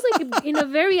was like in a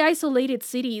very isolated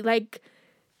city. Like,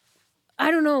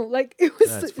 I don't know, like it was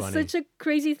That's funny. such a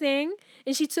crazy thing.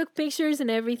 And she took pictures and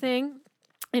everything.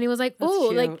 And it was like, That's oh,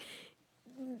 cute. like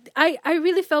I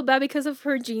really felt bad because of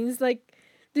her jeans. Like,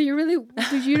 did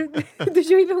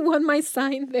you even want my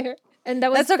sign there? And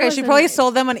that was That's okay. that She was probably nice.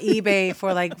 sold them on eBay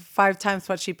for like 5 times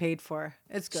what she paid for.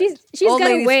 It's good. She's Old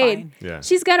gotta lady's wait. fine. Yeah.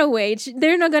 She's gotta wait.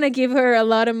 They're not gonna give her a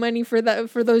lot of money for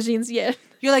those jeans yet.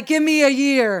 You're like, give me a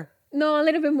year. No, a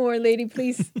little bit more, lady,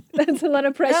 please. That's a lot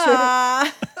of pressure.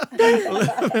 Ah. That's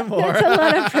a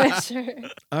lot of pressure.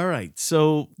 All right.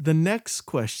 So the next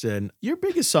question, your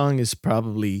biggest song is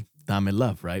probably Dame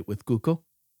Love, right? With Cuco.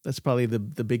 That's probably the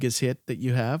biggest hit that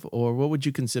you have. Or what would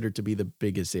you consider to be the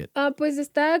biggest hit? Pues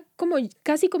está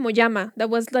casi como Llama. That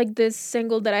was like this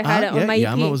single that I had on my EP.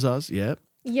 Yama was us. Yep.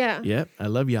 Yeah. Yep. I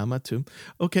love Yama too.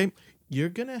 Okay. You're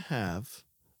going to have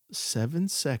 7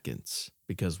 seconds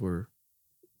because we're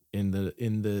in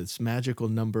this magical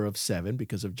number of 7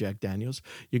 because of Jack Daniels.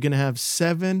 You're going to have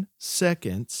 7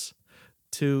 seconds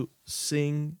to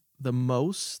sing the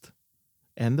most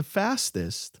and the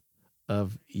fastest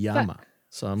of Yama.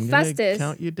 So I'm going to Fastest.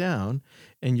 count you down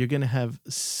and you're going to have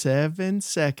 7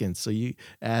 seconds. So you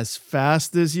as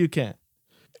fast as you can.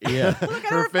 Yeah.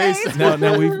 Her face. Now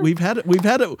we've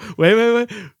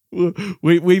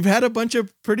had a bunch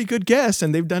of pretty good guests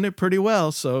and they've done it pretty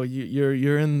well. So you're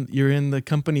in the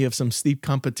company of some steep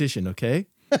competition, okay?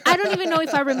 I don't even know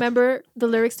if I remember the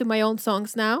lyrics to my own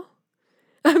songs now.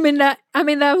 I'm in that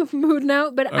mood now.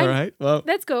 But All right. Well,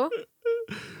 let's go.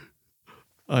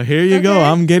 here you go. Okay.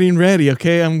 I'm getting ready,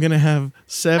 okay? I'm going to have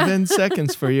 7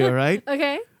 seconds for you, all right?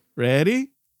 Okay.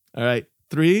 Ready? All right.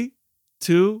 3,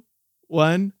 2,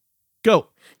 1, go.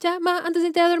 Llama antes de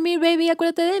irte a dormir, baby,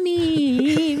 acuérdate de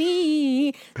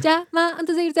mí. Llama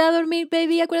antes de irte a dormir,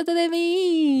 baby, acuérdate de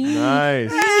mí. Nice.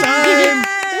 Time.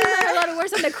 There's not a lot of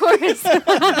words on the chorus.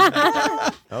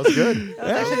 That was good.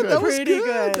 actually that was pretty good.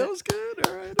 good. That was good.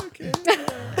 All right. Okay.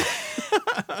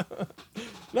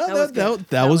 No, That was good.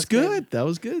 that was good. That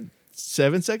was good.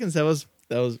 7 seconds. That was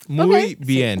muy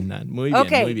bien, Nan. Muy bien.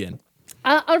 Okay. Muy bien.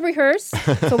 I'll rehearse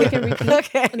so we can repeat.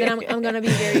 Okay. And then I'm going to be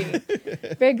very,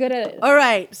 very good at it. All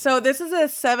right. So this is the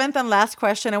 7th and last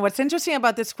question. And what's interesting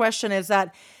about this question is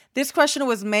that this question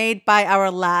was made by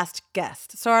our last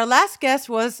guest. So our last guest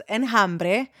was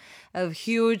Enjambre, a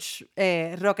huge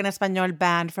rock en español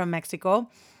band from Mexico.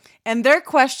 And their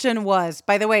question was,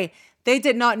 by the way, they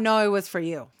did not know it was for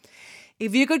you.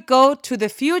 If you could go to the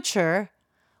future,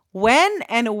 when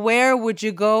and where would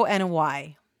you go and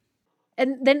why?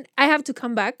 And then I have to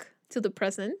come back to the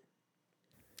present.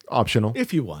 Optional.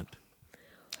 If you want.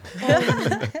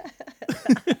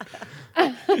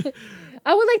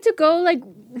 I would like to go like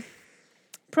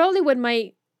probably when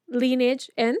my lineage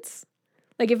ends.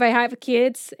 Like if I have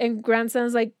kids and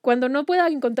grandsons, like cuando no pueda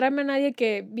encontrarme a nadie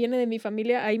que viene de mi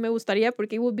familia, ahí me gustaría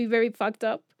porque it would be very fucked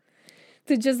up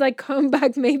to just like come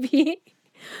back maybe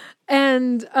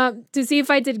and to see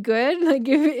if I did good, like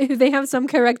if they have some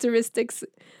characteristics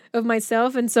of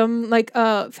myself and some like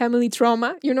family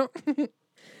trauma, you know.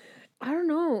 I don't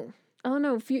know.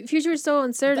 Future is so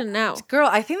uncertain now. Girl,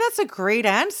 I think that's a great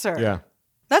answer. Yeah.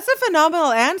 That's a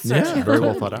phenomenal answer. Yeah. Very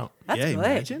well thought out. That's yeah, good.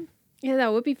 imagine. Yeah,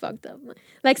 that would be fucked up.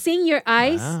 Like seeing your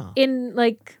eyes Wow. in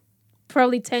like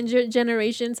probably 10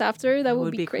 generations after, that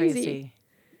would be crazy.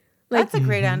 Like, That's a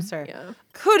great answer. yeah.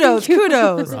 Kudos.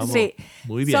 Bravo. See,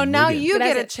 Muy bien, so muy now bien. you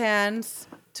get a Gracias. chance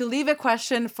to leave a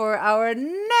question for our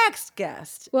next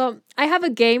guest. Well, I have a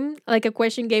game, like a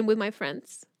question game with my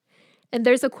friends. And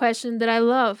there's a question that I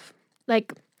love.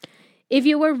 Like, if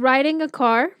you were riding a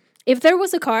car, if there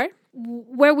was a car,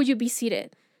 where would you be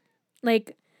seated?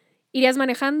 Like, ¿irías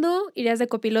manejando, irías de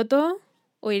copiloto,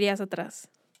 o irías atrás?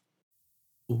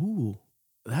 Ooh,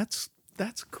 that's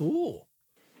cool.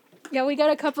 Yeah, we got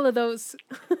a couple of those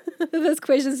those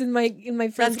questions in my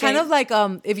friends' That's kind game. of like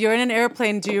if you're in an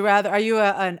airplane, are you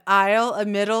an aisle, a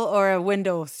middle, or a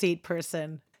window seat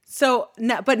person? So,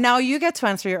 but now you get to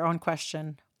answer your own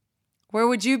question. Where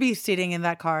would you be sitting in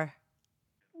that car?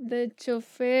 The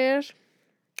chauffeur.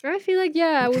 I feel like,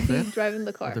 yeah, I would be driving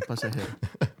the car. De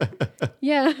pasajero.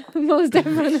 Yeah, most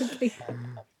definitely.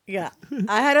 Yeah,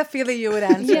 I had a feeling you would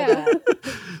answer Yeah.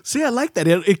 that. See, I like that.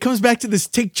 It comes back to this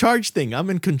take charge thing. I'm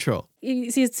in control.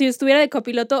 Si estuviera de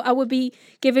copiloto, I would be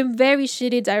given very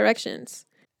shitty directions.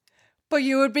 But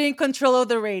you would be in control of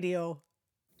the radio.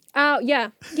 Oh, yeah,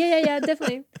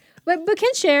 definitely. But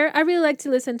can share. I really like to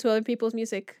listen to other people's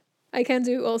music. I can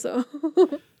do also. All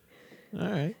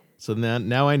right. So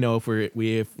now I know if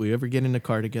we ever get in a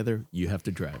car together, you have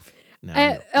to drive. Now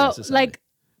I know. This is Like,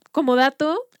 como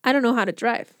dato, I don't know how to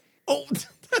drive. Oh.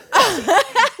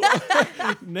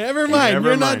 Never mind. Never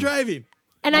You're not mind. driving.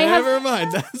 And I have Never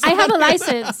mind. That's I have a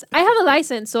license. I have a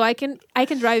license, so I can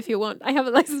drive if you want. I have a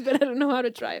license, but I don't know how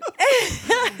to drive.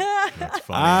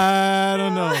 I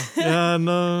don't know. Yeah,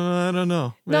 no, I don't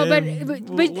know. No, Man,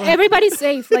 but everybody's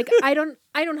safe. Like I don't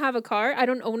have a car. I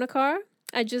don't own a car.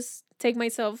 I just take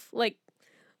myself like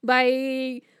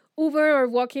by Uber or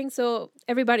walking, so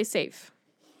everybody's safe.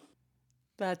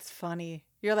 That's funny.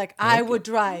 You're like, I would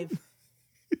drive.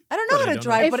 I don't know how to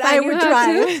drive, but I would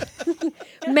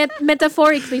drive.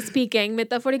 Metaphorically speaking,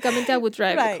 metaphoricamente I would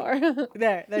drive a car.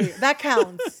 There you go. That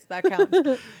counts.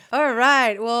 All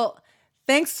right. Well,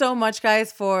 thanks so much,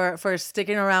 guys, for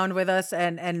sticking around with us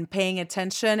and paying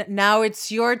attention. Now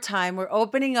it's your time. We're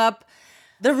opening up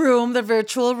the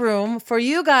virtual room, for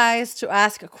you guys to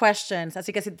ask questions.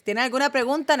 Así que si tienen alguna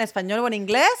pregunta en español o en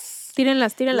inglés,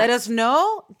 Tírenlas. let us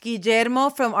know. Guillermo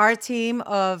from our team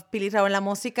of Pili Raúl en la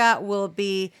Música will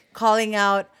be calling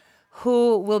out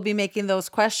who will be making those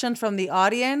questions from the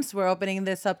audience. We're opening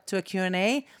this up to a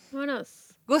Q&A.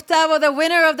 Vámonos. Gustavo, the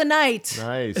winner of the night.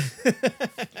 Nice.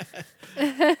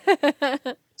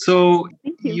 So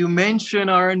you mentioned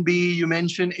R&B, you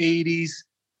mentioned 80s,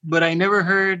 but I never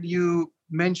heard you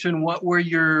mention what were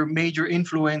your major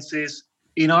influences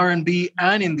in R&B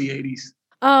and in the 80s.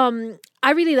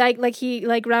 I really like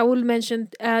Raul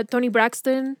mentioned, Tony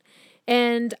Braxton,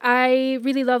 and I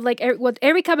really love what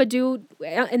Erykah Badu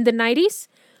in the 90s,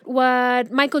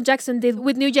 what Michael Jackson did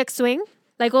with New Jack Swing,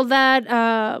 like all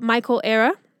that Michael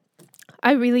era.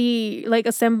 I really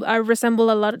I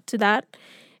resemble a lot to that.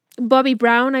 Bobby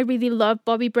Brown, I really love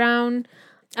Bobby Brown.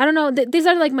 I don't know, these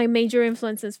are like my major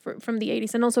influences from the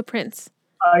 80s, and also Prince.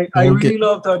 I really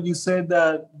loved how you said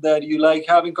that you like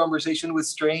having conversation with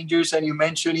strangers, and you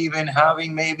mentioned even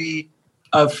having maybe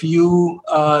a few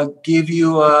give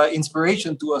you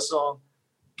inspiration to a song.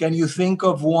 Can you think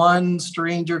of one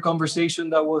stranger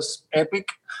conversation that was epic?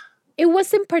 It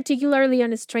wasn't particularly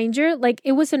on a stranger. Like,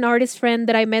 it was an artist friend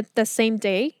that I met the same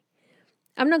day.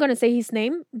 I'm not going to say his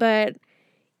name, but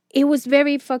it was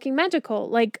very fucking magical.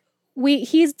 Like,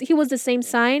 he was the same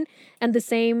sign and the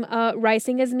same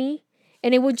rising as me.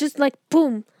 And it was just like,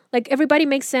 boom, like everybody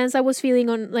makes sense. I was feeling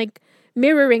on like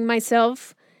mirroring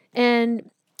myself. And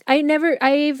I've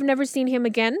never seen him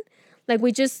again. Like,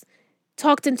 we just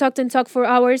talked for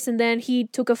hours. And then he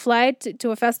took a flight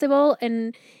to a festival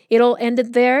and it all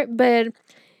ended there. But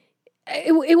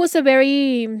it was a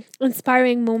very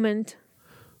inspiring moment.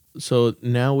 So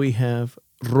now we have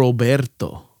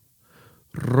Roberto.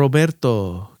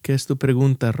 Roberto, ¿qué es tu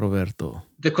pregunta, Roberto?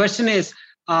 The question is,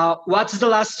 what's the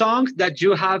last song that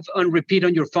you have on repeat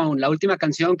on your phone? La última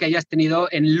canción que hayas tenido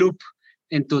en loop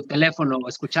en tu teléfono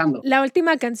escuchando. La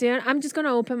última canción. I'm just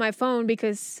gonna open my phone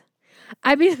because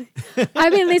I've been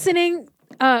listening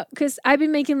because I've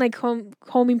been making like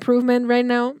home improvement right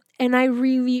now, and I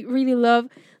really really love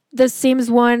the Sims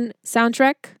 1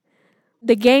 soundtrack,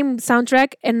 the game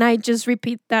soundtrack, and I just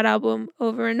repeat that album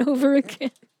over and over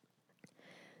again.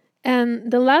 And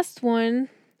the last one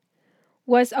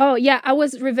was, I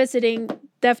was revisiting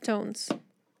Deftones.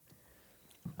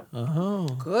 Oh,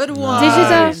 good one.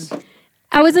 Digital.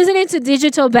 I was listening to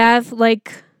Digital Bath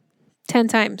like 10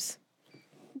 times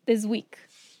this week.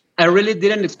 I really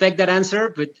didn't expect that answer,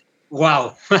 but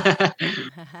wow.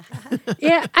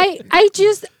 Yeah, I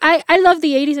love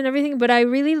the 80s and everything, but I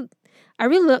really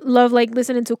love like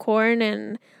listening to Korn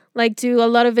and like do a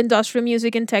lot of industrial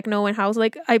music and techno and house.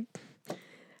 Like I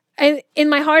in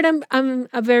my heart I'm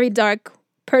a very dark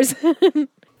person.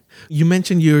 You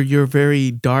mentioned you're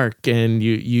very dark and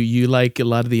you like a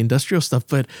lot of the industrial stuff,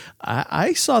 but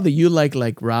I saw that you like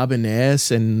Robin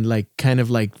S. and like kind of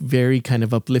like very kind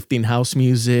of uplifting house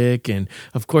music, and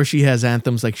of course she has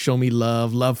anthems like Show Me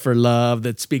Love, Love for Love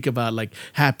that speak about like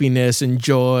happiness and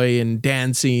joy and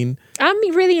dancing. I'm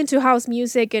really into house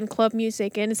music and club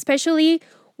music, and especially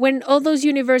when all those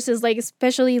universes, like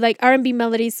especially like R&B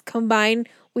melodies combine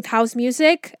with house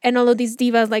music, and all of these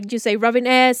divas, like you say, Robin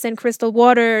S. and Crystal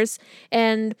Waters,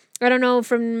 and I don't know,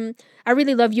 I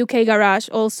really love UK Garage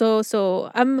also.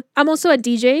 So I'm also a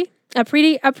DJ, a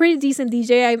pretty decent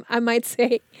DJ, I might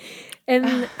say,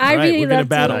 and I right, really we're love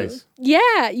gonna battle. Nice.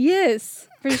 Yeah, yes,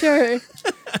 for sure.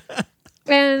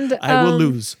 And I will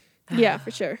lose. Yeah,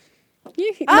 for sure. No.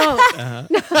 No.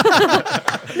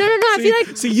 I feel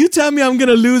like. See, you tell me I'm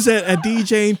gonna lose at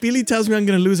DJing. Pili tells me I'm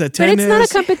gonna lose at tennis. But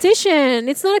it's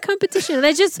not a competition.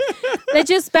 Let's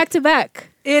just back to back.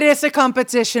 It is a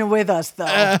competition with us, though.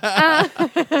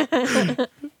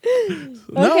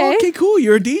 No, okay, cool.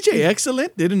 You're a DJ.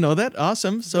 Excellent. Didn't know that.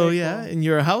 Awesome. So yeah, and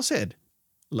you're a house head.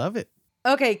 Love it.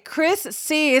 Okay, Chris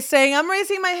C is saying, I'm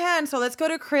raising my hand, so let's go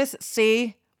to Chris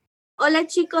C. Hola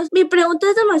chicos, mi pregunta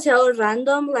es demasiado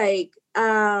random, like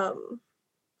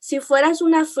si fueras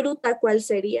una fruta, ¿cuál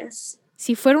serías?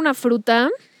 Si fuera una fruta,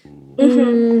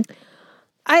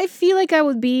 I feel like I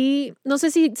would be, no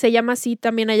sé si se llama así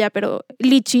también allá, pero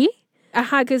lychee.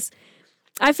 Ajá, because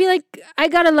I feel like I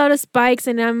got a lot of spikes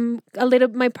and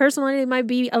my personality might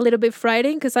be a little bit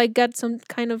frightening because I got some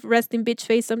kind of resting bitch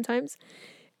face sometimes.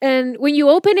 And when you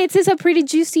open it, it's a pretty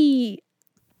juicy,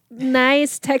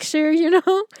 nice texture, you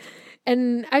know?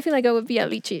 And I feel like I would be a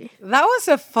lychee. That was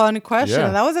a fun question.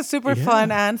 Yeah. That was a super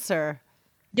fun answer.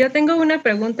 Yo tengo una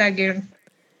pregunta, girl.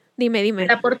 Dime.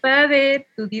 La portada de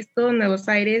tu disco Nuevos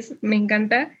Aires me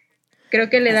encanta. Creo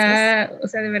que le da, o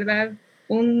sea, de verdad,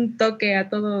 un toque a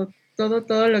todo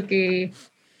lo que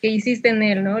hiciste en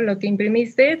él, ¿no? Lo que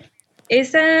imprimiste.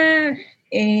 Esa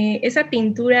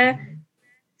pintura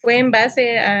fue en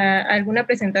base a alguna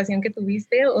presentación que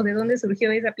tuviste o de dónde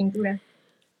surgió esa pintura.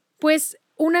 Pues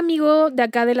un amigo de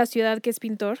acá de la ciudad que es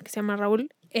pintor, que se llama Raúl,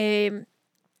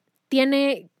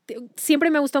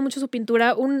 siempre me ha gustado mucho su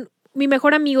pintura. Mi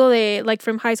mejor amigo de, like,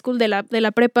 from high school, de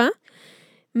la prepa,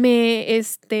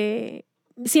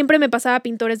 siempre me pasaba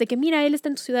pintores de que, mira, él está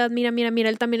en tu ciudad, mira,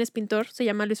 él también es pintor, se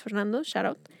llama Luis Fernando, shout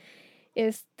out.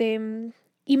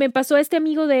 Y me pasó este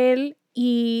amigo de él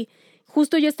y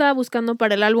justo yo estaba buscando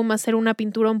para el álbum hacer una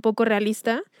pintura un poco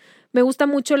realista. Me gusta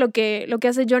mucho lo que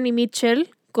hace Johnny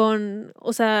Mitchell con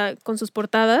sus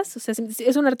portadas. O sea,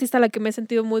 es una artista a la que me he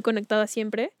sentido muy conectada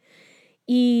siempre.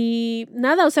 Y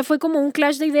nada, o sea, fue como un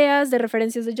clash de ideas, de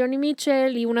referencias de Johnny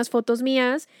Mitchell y unas fotos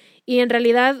mías. Y en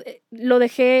realidad lo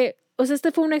dejé, o sea,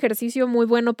 fue un ejercicio muy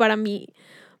bueno para mi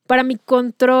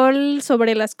control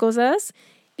sobre las cosas.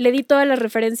 Le di todas las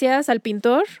referencias al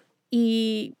pintor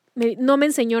y no me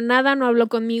enseñó nada, no habló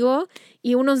conmigo.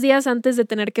 Y unos días antes de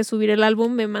tener que subir el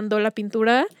álbum me mandó la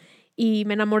pintura y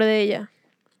me enamoré de ella.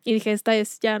 Y dije,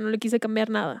 ya no le quise cambiar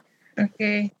nada.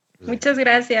 Ok, muchas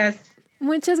gracias.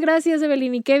 Muchas gracias,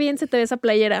 Evelyn, y qué bien se te ve esa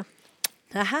playera.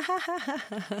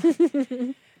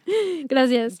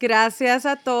 Gracias. Gracias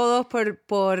a todos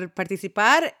por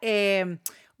participar.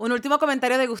 Un último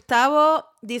comentario de Gustavo.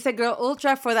 Dice, Girl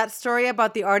Ultra, for that story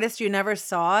about the artist you never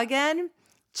saw again,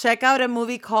 check out a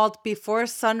movie called Before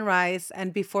Sunrise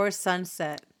and Before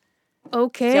Sunset.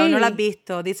 Okay. Si aún no la has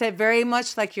visto. Dice, very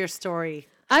much like your story.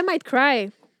 I might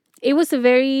cry. It was a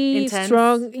very intense.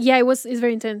 Strong... Yeah, it's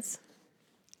very intense.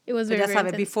 It was very, ya sabe,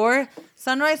 intense. Before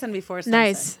Sunrise and Before Sunset.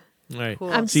 Nice. All right.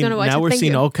 Cool. I'm just gonna watch now it. we're Thank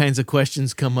seeing you. all kinds of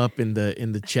questions come up in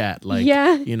the chat. Like,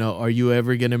 you know, are you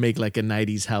ever gonna make like a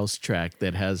 90s house track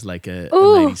that has like a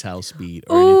 90s house beat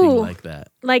or anything like that?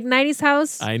 Like 90s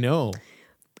house? I know.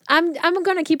 I'm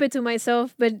gonna keep it to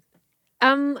myself, but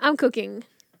I'm cooking.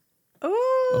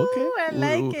 Ooh, Okay. I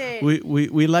like it.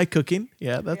 We like cooking.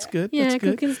 Yeah, that's good. Yeah, that's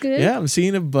good. cooking's good. Yeah, I'm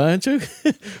seeing a bunch of.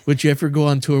 Would you ever go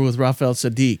on tour with Rafael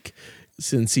Sadiq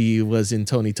since he was in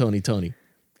Tony?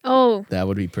 Oh, That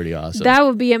would be pretty awesome. that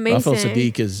would be amazing. Rafael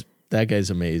Sadiq that guy's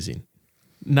amazing.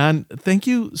 Nan, thank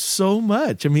you so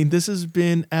much. I mean, this has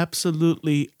been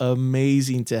absolutely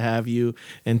amazing to have you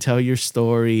and tell your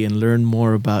story and learn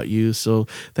more about you. So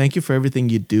thank you for everything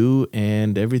you do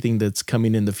and everything that's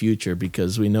coming in the future,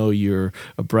 because we know you're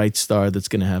a bright star that's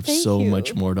going to have Thank so you.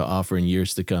 much more to offer in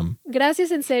years to come.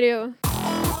 Gracias, en serio.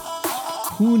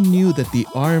 Who knew that the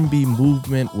R&B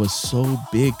movement was so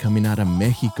big coming out of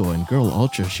Mexico? And Girl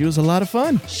Ultra, she was a lot of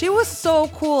fun. She was so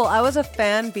cool. I was a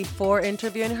fan before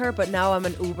interviewing her, but now I'm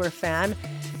an uber fan.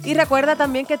 Y recuerda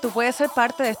también que tú puedes ser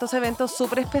parte de estos eventos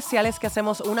súper especiales que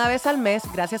hacemos una vez al mes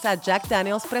gracias a Jack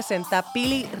Daniels presenta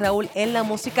Pili Raúl en la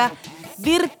música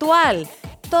virtual.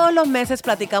 Todos los meses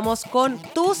platicamos con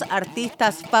tus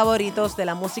artistas favoritos de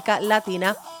la música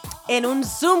latina. En un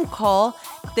Zoom call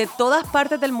de todas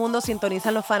partes del mundo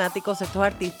sintonizan los fanáticos de estos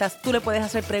artistas. Tú le puedes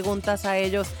hacer preguntas a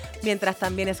ellos mientras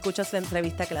también escuchas la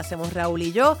entrevista que le hacemos Raúl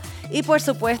y yo. Y por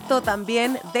supuesto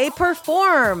también they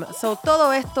perform. So,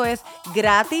 todo esto es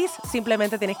gratis.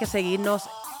 Simplemente tienes que seguirnos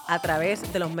a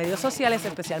través de los medios sociales,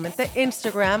 especialmente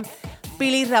Instagram.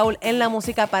 Pili Raúl en la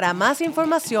música para más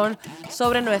información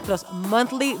sobre nuestros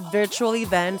monthly virtual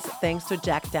events thanks to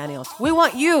Jack Daniels. We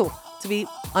want you to be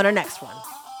on our next one.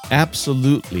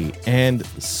 Absolutely. And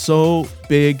so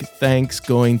big thanks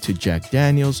going to Jack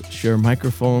Daniels, Shure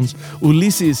Microphones,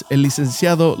 Ulises, el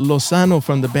licenciado Lozano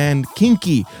from the band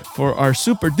Kinky for our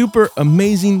super duper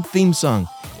amazing theme song.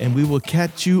 And we will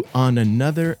catch you on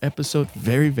another episode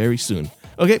very, very soon.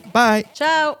 Okay, bye.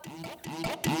 Ciao.